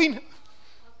 Helping?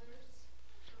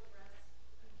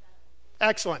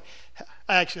 Excellent.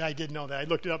 Actually, I did know that. I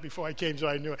looked it up before I came, so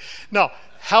I knew it. No.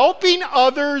 Helping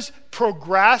others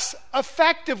progress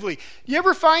effectively. You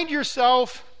ever find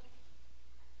yourself,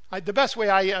 the best way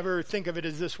I ever think of it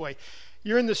is this way.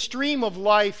 You're in the stream of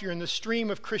life. You're in the stream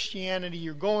of Christianity.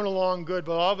 You're going along good,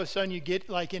 but all of a sudden you get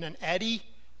like in an eddy.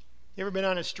 You ever been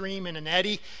on a stream in an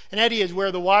eddy? An eddy is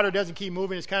where the water doesn't keep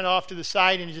moving. It's kind of off to the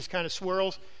side and it just kind of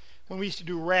swirls. When we used to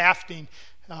do rafting,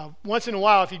 once in a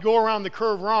while, if you go around the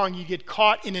curve wrong, you get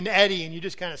caught in an eddy and you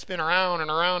just kind of spin around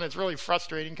and around. It's really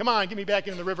frustrating. Come on, get me back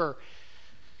in the river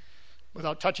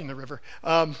without touching the river.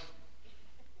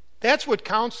 That's what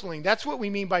counseling, that's what we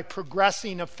mean by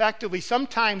progressing effectively.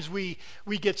 Sometimes we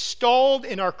get stalled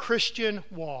in our Christian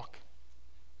walk.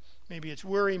 Maybe it's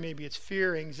worry, maybe it's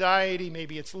fear, anxiety,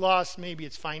 maybe it's lust, maybe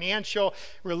it's financial,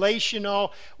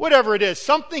 relational, whatever it is.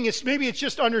 Maybe it's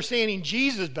just understanding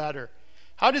Jesus better.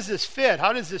 How does this fit?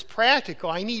 How does this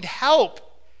practical? I need help.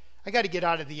 I got to get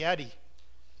out of the eddy.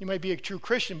 You might be a true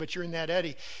Christian, but you're in that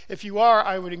eddy. If you are,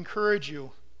 I would encourage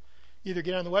you. Either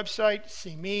get on the website,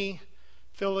 see me,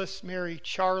 Phyllis, Mary,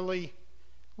 Charlie.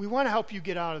 We want to help you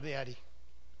get out of the eddy.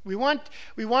 We want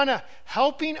to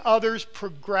helping others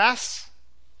progress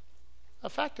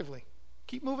effectively.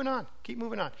 Keep moving on. Keep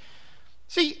moving on.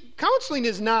 See, counseling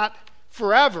is not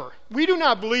forever. We do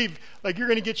not believe like you're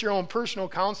going to get your own personal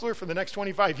counselor for the next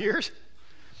 25 years.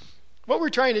 What we're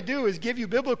trying to do is give you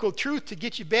biblical truth to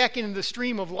get you back into the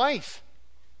stream of life.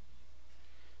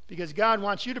 Because God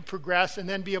wants you to progress and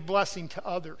then be a blessing to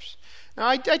others. Now,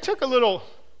 I took a little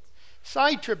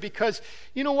side trip because,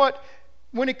 you know what?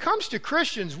 When it comes to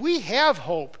Christians, we have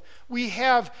hope. We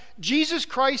have Jesus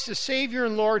Christ, the Savior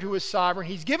and Lord, who is sovereign.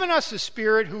 He's given us the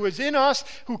Spirit who is in us,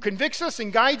 who convicts us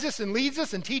and guides us and leads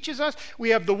us and teaches us. We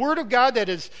have the Word of God that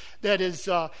is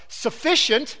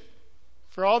sufficient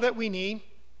for all that we need.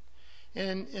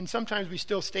 And sometimes we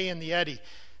still stay in the eddy.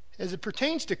 As it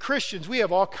pertains to Christians, we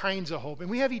have all kinds of hope. And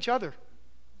we have each other.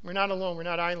 We're not alone. We're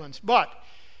not islands. But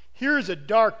here's a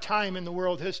dark time in the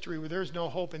world history where there's no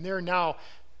hope. And they're now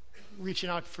reaching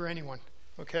out for anyone.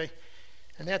 Okay?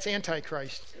 And that's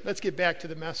Antichrist. Let's get back to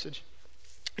the message.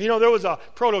 You know, there was a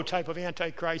prototype of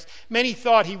Antichrist. Many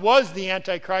thought he was the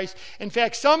Antichrist. In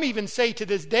fact, some even say to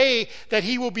this day that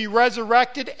he will be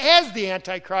resurrected as the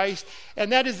Antichrist.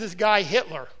 And that is this guy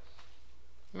Hitler.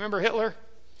 Remember Hitler?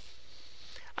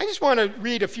 I just want to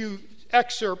read a few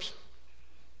excerpts.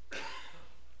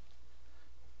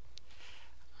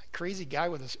 Crazy guy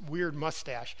with a weird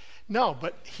mustache. No,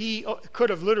 but he could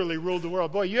have literally ruled the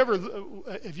world. Boy,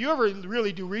 if you ever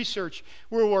really do research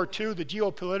World War II, the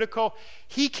geopolitical,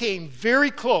 he came very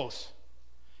close.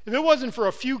 If it wasn't for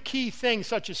a few key things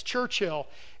such as Churchill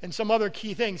and some other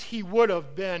key things, he would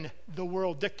have been the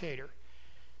world dictator.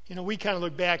 You know, we kind of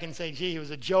look back and say, gee, it was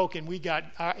a joke, and we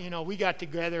got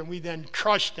together and we then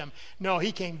crushed them. No,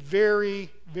 he came very,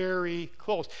 very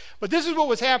close. But this is what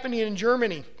was happening in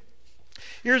Germany.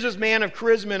 Here's this man of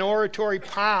charisma and oratory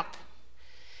pomp.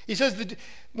 He says,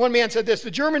 one man said this,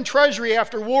 the German treasury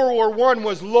after World War I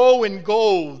was low in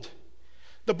gold.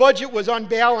 The budget was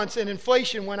unbalanced and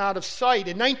inflation went out of sight.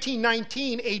 In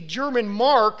 1919, a German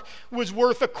mark was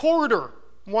worth a quarter.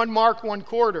 1 mark, 1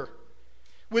 quarter.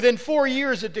 Within 4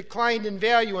 years, it declined in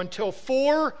value until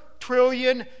 4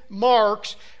 trillion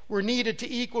marks were needed to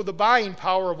equal the buying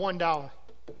power of $1.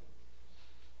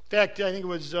 In fact, I think it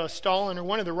was Stalin or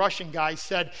one of the Russian guys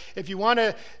said, if you want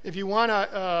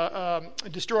to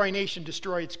destroy a nation,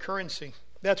 destroy its currency.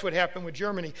 That's what happened with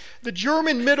Germany. The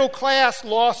German middle class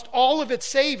lost all of its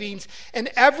savings, and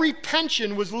every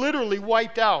pension was literally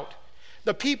wiped out.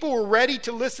 The people were ready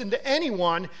to listen to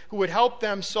anyone who would help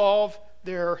them solve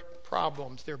their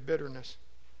problems, their bitterness.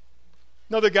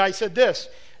 Another guy said this.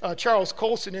 Charles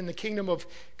Colson in the Kingdoms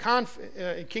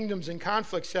in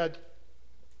Conflict said,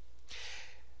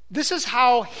 this is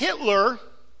how Hitler,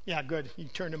 yeah, good, you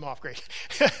turned him off, great.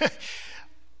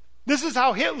 This is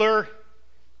how Hitler,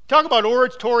 talk about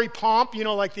oratory pomp, you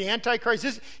know, like the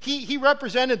Antichrist. He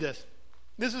represented this.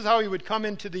 This is how he would come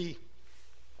into the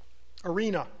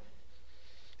arena.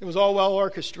 It was all well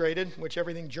orchestrated, which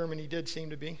everything Germany did seem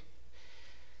to be.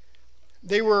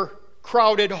 They were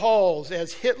crowded halls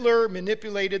as Hitler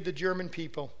manipulated the German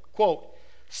people. Quote,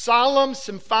 solemn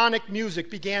symphonic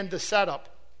music began to set up.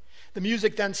 The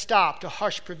music then stopped, a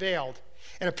hush prevailed,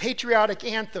 and a patriotic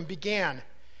anthem began.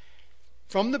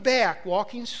 From the back,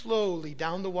 walking slowly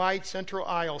down the wide central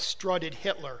aisle, strutted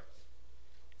Hitler.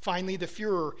 Finally, the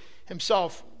Fuhrer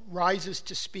himself rises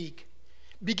to speak,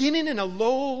 beginning in a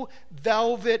low,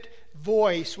 velvet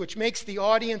voice which makes the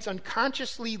audience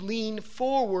unconsciously lean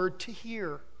forward to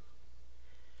hear.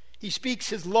 He speaks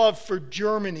his love for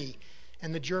Germany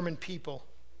and the German people.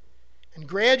 And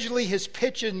gradually his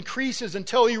pitch increases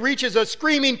until he reaches a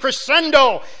screaming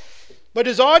crescendo. But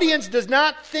his audience does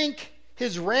not think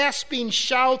his rasping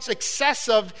shouts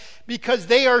excessive because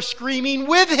they are screaming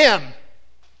with him.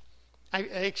 I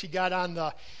actually got on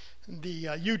the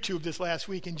YouTube this last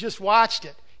week and just watched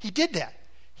it. He did that.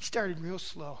 He started real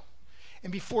slow.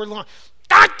 And before long,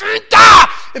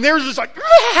 and there was just like,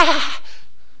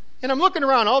 and I'm looking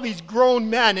around, all these grown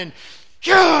men, and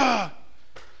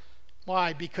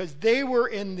why? Because they were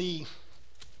in the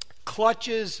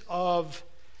clutches of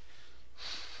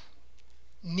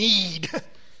need.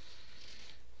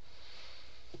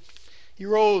 He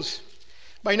rose.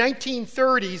 By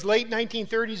 1930s, late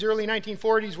 1930s, early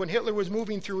 1940s, when Hitler was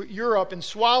moving through Europe and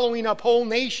swallowing up whole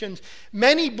nations,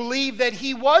 many believed that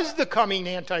he was the coming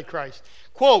Antichrist.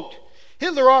 Quote,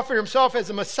 Hitler offered himself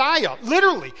as a Messiah,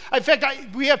 literally. In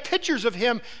fact, we have pictures of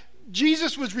him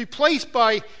Jesus was replaced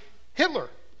by Hitler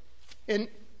and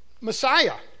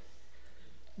Messiah.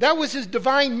 That was his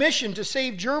divine mission to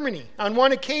save Germany. On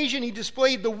one occasion, he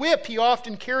displayed the whip he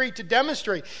often carried to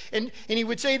demonstrate. And he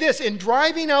would say this, "In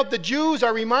driving out the Jews, I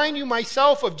remind you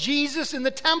myself of Jesus in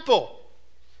the temple."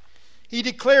 He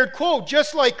declared, quote,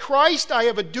 "Just like Christ, I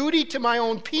have a duty to my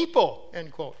own people,"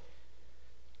 end quote.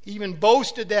 He even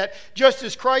boasted that just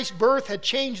as Christ's birth had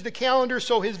changed the calendar,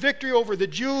 so his victory over the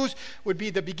Jews would be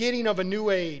the beginning of a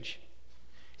new age.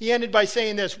 He ended by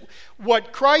saying this,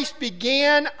 "What Christ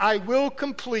began, I will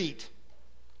complete."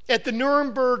 At the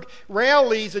Nuremberg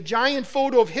rallies, a giant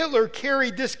photo of Hitler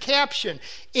carried this caption,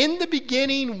 "In the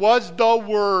beginning was the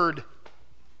Word."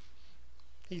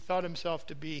 He thought himself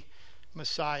to be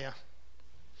Messiah.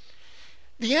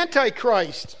 The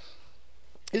Antichrist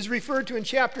is referred to in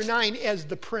chapter 9 as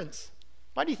the Prince.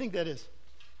 Why do you think that is?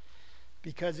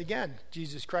 Because, again,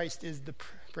 Jesus Christ is the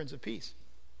Prince of Peace.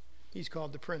 He's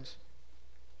called the Prince.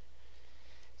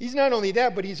 He's not only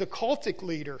that, but he's a cultic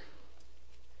leader.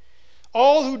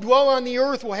 All who dwell on the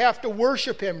earth will have to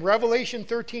worship him. Revelation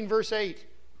 13, verse 8.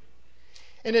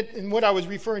 And what I was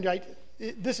referring to,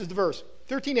 this is the verse,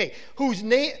 13:8.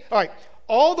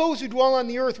 All those who dwell on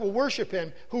the earth will worship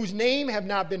him, whose name have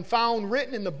not been found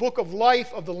written in the book of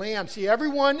life of the Lamb. See,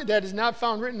 everyone that is not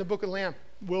found written in the book of the Lamb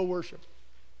will worship.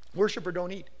 Worship or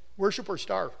don't eat. Worship or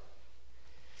starve.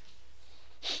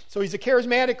 So he's a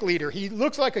charismatic leader. He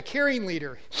looks like a caring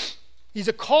leader. He's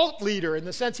a cult leader in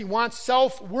the sense he wants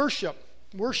self-worship,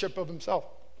 worship of himself.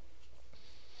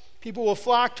 People will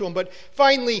flock to him. But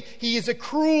finally, he is a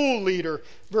cruel leader.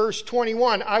 Verse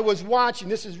 21, I was watching,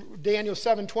 this is Daniel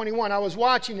 7:21, I was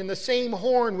watching, and the same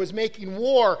horn was making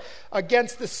war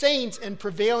against the saints and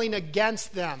prevailing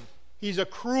against them. He's a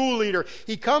cruel leader.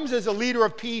 He comes as a leader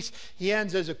of peace. He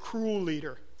ends as a cruel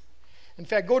leader. In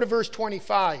fact, go to verse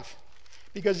 25,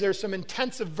 because there's some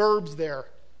intensive verbs there.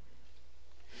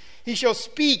 He shall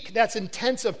speak, that's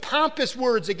intensive, pompous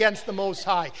words against the Most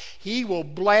High. He will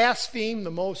blaspheme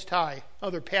the Most High.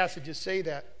 Other passages say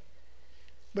that.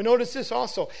 But notice this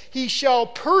also. He shall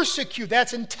persecute,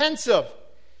 that's intensive,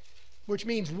 which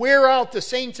means wear out the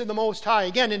saints of the Most High.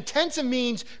 Again, intensive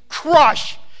means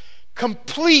crush,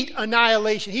 complete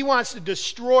annihilation. He wants to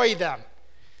destroy them.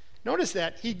 Notice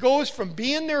that. He goes from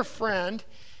being their friend,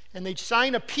 and they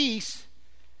sign a peace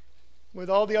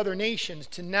with all the other nations,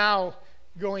 to now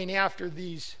going after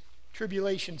these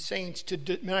tribulation saints.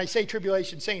 When I say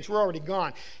tribulation saints, we're already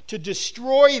gone. To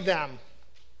destroy them.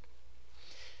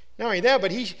 Not only that,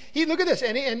 but he look at this,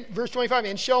 and verse 25,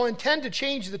 and shall intend to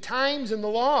change the times and the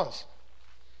laws.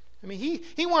 I mean,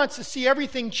 he wants to see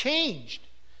everything changed.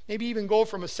 Maybe even go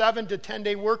from a 7 to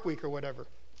 10-day work week or whatever.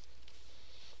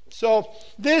 So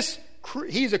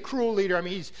he's a cruel leader. I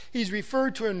mean, he's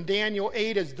referred to in Daniel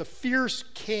 8 as the fierce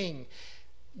king.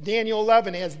 Daniel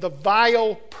 11 as the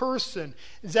vile person.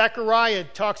 Zechariah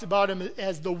talks about him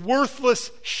as the worthless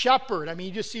shepherd. I mean,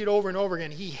 you just see it over and over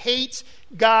again. He hates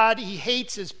God. He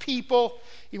hates his people.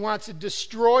 He wants to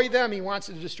destroy them. He wants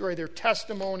to destroy their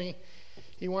testimony.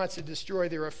 He wants to destroy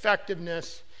their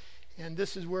effectiveness. And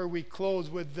this is where we close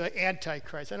with the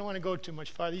Antichrist. I don't want to go too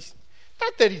much farther.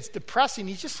 Not that he's depressing.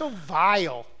 He's just so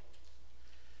vile.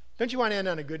 Don't you want to end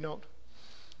on a good note?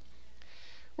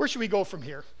 Where should we go from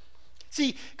here?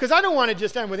 See, because I don't want to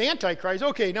just end with Antichrist.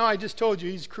 Okay, now I just told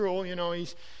you he's cruel. You know,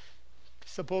 he's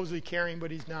supposedly caring,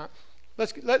 but he's not.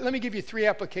 Let me give you 3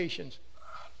 applications.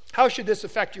 How should this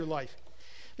affect your life?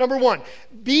 Number 1,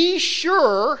 be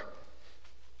sure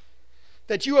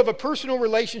that you have a personal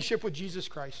relationship with Jesus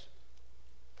Christ.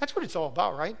 That's what it's all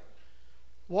about, right?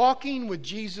 Walking with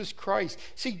Jesus Christ.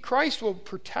 See, Christ will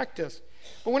protect us.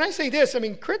 But when I say this, I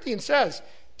mean, Corinthians says,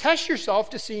 test yourself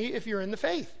to see if you're in the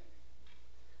faith.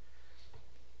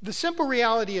 The simple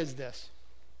reality is this.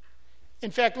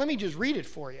 In fact, let me just read it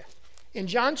for you. In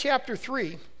John chapter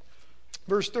 3,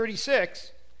 verse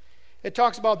 36, it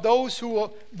talks about those who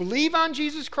will believe on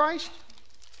Jesus Christ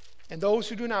and those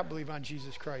who do not believe on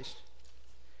Jesus Christ.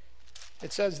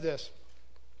 It says this.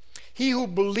 He who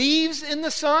believes in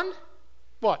the Son,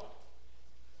 what?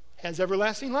 Has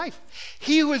everlasting life.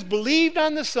 He who has believed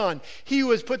on the Son, he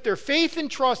who has put their faith and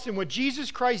trust in what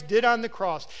Jesus Christ did on the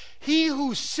cross, he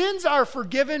whose sins are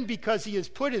forgiven because he has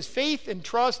put his faith and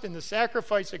trust in the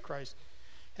sacrifice of Christ,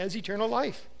 has eternal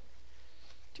life.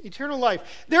 Eternal life.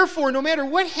 Therefore, no matter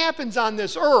what happens on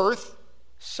this earth,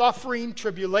 suffering,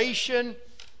 tribulation,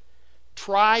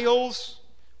 trials,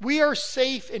 we are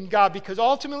safe in God because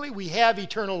ultimately we have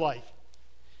eternal life.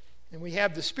 And we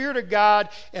have the Spirit of God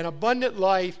and abundant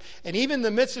life. And even in the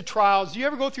midst of trials, do you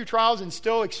ever go through trials and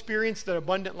still experience that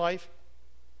abundant life?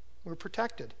 We're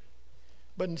protected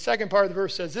But in the second part of the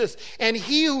verse says this, and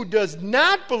he who does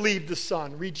not believe the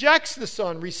Son, rejects the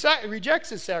Son,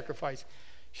 rejects his sacrifice,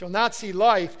 shall not see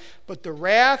life, but the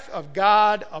wrath of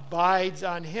God abides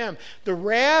on him. The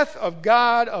wrath of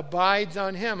God abides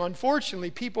on him. Unfortunately,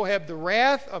 people have the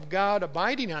wrath of God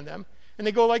abiding on them, and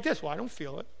they go like this, well, I don't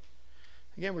feel it.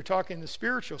 Again, we're talking in the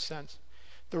spiritual sense.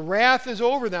 The wrath is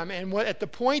over them, and at the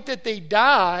point that they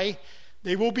die,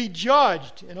 they will be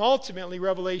judged. And ultimately,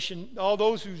 Revelation, all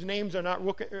those whose names are not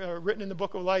written in the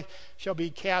book of life shall be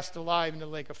cast alive in the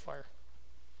lake of fire.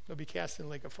 They'll be cast in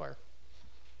the lake of fire.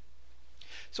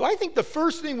 So I think the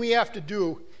first thing we have to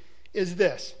do is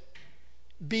this.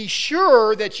 Be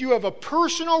sure that you have a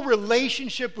personal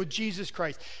relationship with Jesus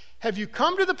Christ. Have you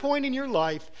come to the point in your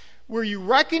life where you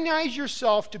recognize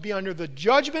yourself to be under the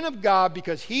judgment of God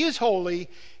because he is holy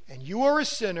and you are a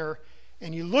sinner,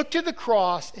 and you look to the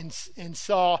cross and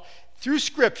saw through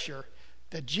Scripture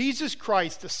that Jesus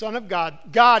Christ, the Son of God,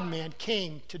 God-man,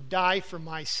 came to die for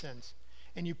my sins?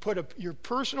 And you put your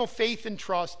personal faith and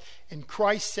trust in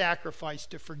Christ's sacrifice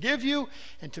to forgive you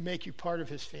and to make you part of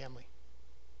his family.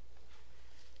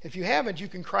 If you haven't, you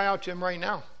can cry out to him right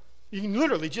now. You can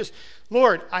literally just,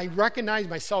 Lord, I recognize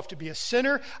myself to be a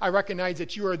sinner. I recognize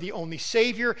that you are the only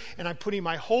Savior, and I'm putting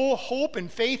my whole hope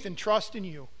and faith and trust in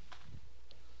you.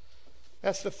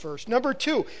 That's the first. Number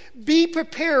 2, be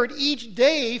prepared each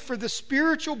day for the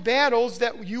spiritual battles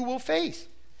that you will face.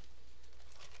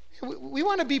 We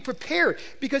want to be prepared,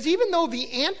 because even though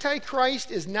the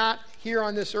Antichrist is not here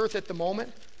on this earth at the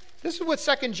moment, this is what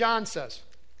 2 John says.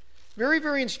 Very,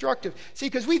 very instructive. See,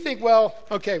 because we think, well,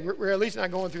 okay, we're at least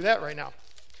not going through that right now.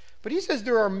 But he says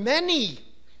there are many,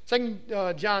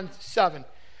 2 John 7,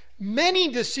 many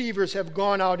deceivers have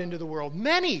gone out into the world.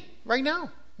 Many, right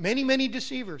now. Many, many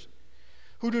deceivers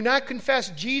who do not confess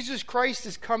Jesus Christ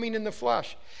is coming in the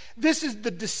flesh. This is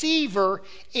the deceiver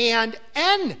and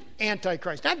an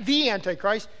Antichrist. Not the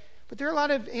Antichrist, but there are a lot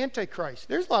of Antichrists.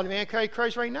 There's a lot of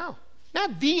Antichrists right now.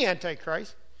 Not the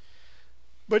Antichrist,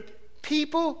 but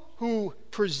people who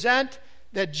present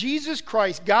that Jesus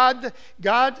Christ, God's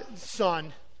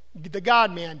Son, the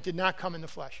God-man, did not come in the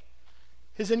flesh.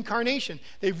 His incarnation.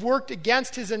 They've worked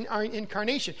against his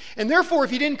incarnation. And therefore,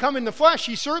 if he didn't come in the flesh,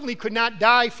 he certainly could not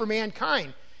die for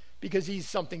mankind, because he's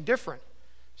something different.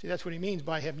 See, that's what he means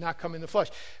by have not come in the flesh.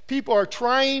 People are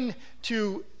trying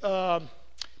to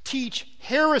teach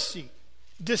heresy,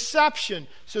 deception,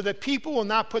 so that people will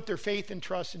not put their faith and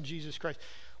trust in Jesus Christ.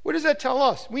 What does that tell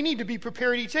us? We need to be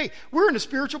prepared each day. We're in a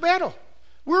spiritual battle.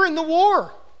 We're in the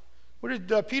war. What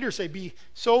did Peter say? Be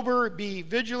sober, be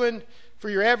vigilant. For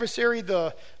your adversary,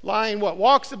 the lion,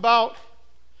 walks about,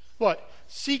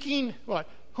 seeking,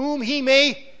 whom he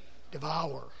may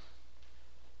devour.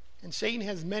 And Satan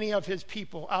has many of his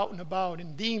people out and about,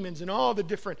 and demons and all the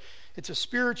different, it's a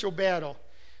spiritual battle.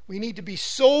 We need to be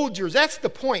soldiers. That's the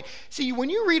point. See,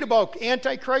 when you read about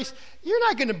Antichrist, you're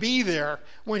not going to be there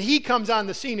when he comes on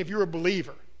the scene if you're a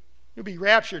believer. You'll be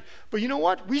raptured. But you know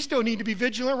what? We still need to be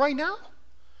vigilant right now.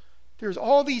 There's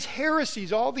all these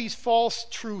heresies, all these false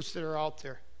truths that are out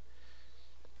there.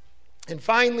 And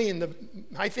finally,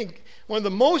 I think one of the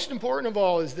most important of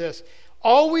all is this.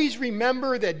 Always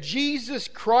remember that Jesus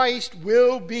Christ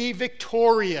will be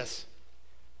victorious.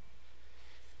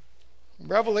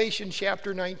 Revelation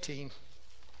chapter 19.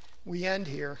 We end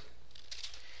here.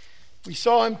 We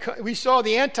saw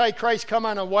the Antichrist come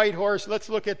on a white horse. Let's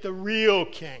look at the real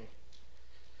king.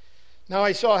 Now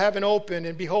I saw heaven open,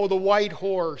 and behold, a white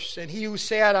horse, and he who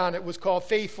sat on it was called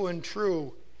Faithful and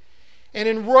True. And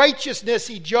in righteousness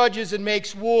he judges and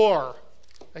makes war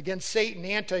against Satan,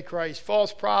 Antichrist,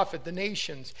 false prophet, the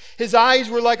nations. His eyes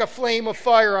were like a flame of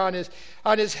fire. On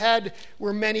his head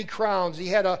were many crowns. He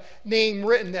had a name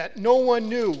written that no one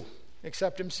knew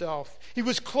except himself. He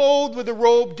was clothed with a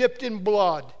robe dipped in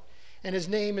blood, and his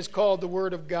name is called the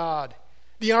Word of God.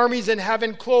 The armies in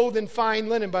heaven, clothed in fine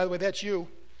linen, by the way, that's you,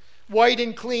 white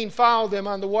and clean, followed him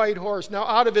on the white horse. Now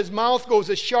out of his mouth goes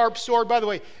a sharp sword. By the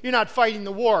way, you're not fighting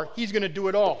the war. He's going to do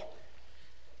it all.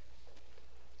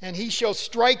 And he shall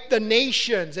strike the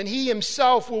nations, and he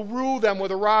himself will rule them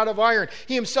with a rod of iron.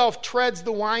 He himself treads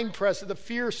the winepress of the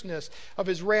fierceness of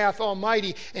his wrath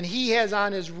almighty. And he has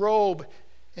on his robe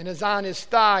and is on his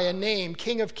thigh a name,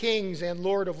 King of Kings and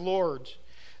Lord of Lords.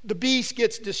 The beast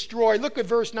gets destroyed. Look at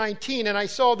verse 19. And I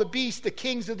saw the beast, the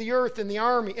kings of the earth and the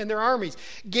army and their armies,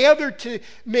 gathered to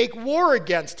make war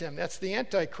against him. That's the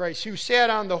Antichrist, who sat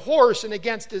on the horse and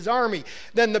against his army.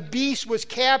 Then the beast was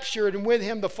captured, and with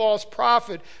him the false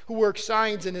prophet who worked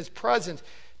signs in his presence,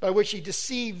 by which he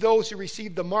deceived those who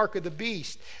received the mark of the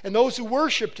beast and those who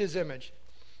worshipped his image.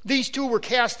 These two were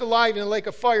cast alive in a lake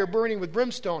of fire burning with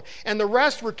brimstone, and the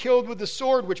rest were killed with the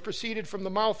sword which proceeded from the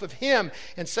mouth of him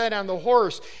and sat on the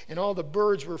horse, and all the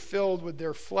birds were filled with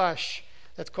their flesh.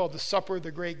 That's called the Supper of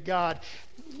the Great God.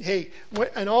 Hey,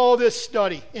 in all this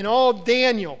study, in all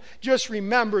Daniel, just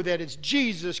remember that it's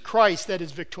Jesus Christ that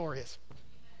is victorious.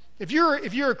 If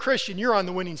you're a Christian, you're on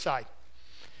the winning side.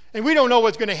 And we don't know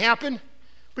what's going to happen,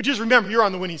 but just remember you're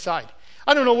on the winning side.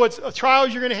 I don't know what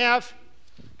trials you're going to have,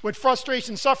 what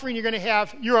frustration, suffering you're going to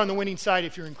have. You're on the winning side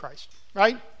if you're in Christ,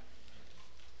 right?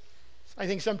 I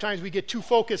think sometimes we get too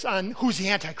focused on who's the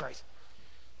Antichrist.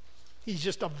 He's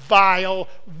just a vile,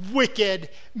 wicked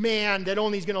man that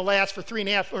only is going to last for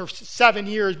 3.5 or 7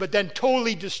 years, but then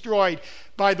totally destroyed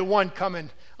by the one coming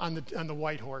on the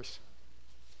white horse.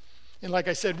 And like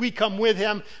I said, we come with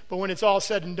him, but when it's all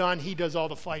said and done, he does all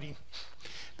the fighting.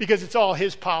 Because it's all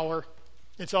his power,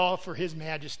 it's all for his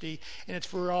majesty, and it's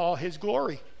for all his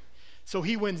glory. So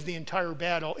he wins the entire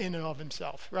battle in and of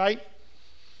himself, right?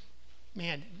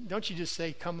 Man, don't you just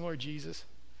say, "Come, Lord Jesus"?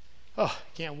 Oh,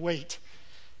 can't wait.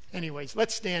 Anyways,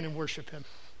 let's stand and worship him.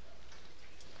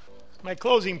 My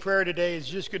closing prayer today is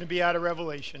just going to be out of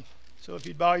Revelation. So if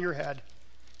you'd bow your head.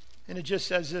 And it just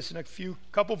says this in a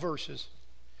couple verses.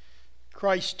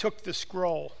 Christ took the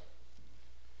scroll.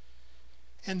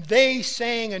 And they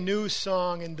sang a new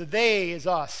song, and the they is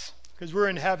us, because we're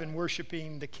in heaven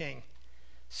worshiping the King,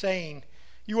 saying,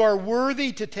 "You are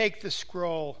worthy to take the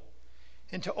scroll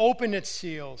and to open its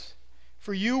seals,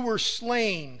 for you were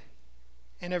slain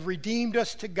and have redeemed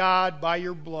us to God by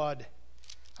your blood,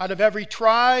 out of every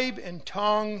tribe and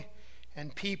tongue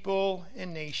and people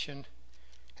and nation,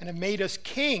 and have made us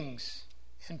kings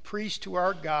and priests to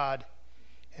our God,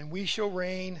 and we shall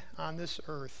reign on this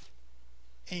earth."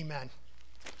 Amen.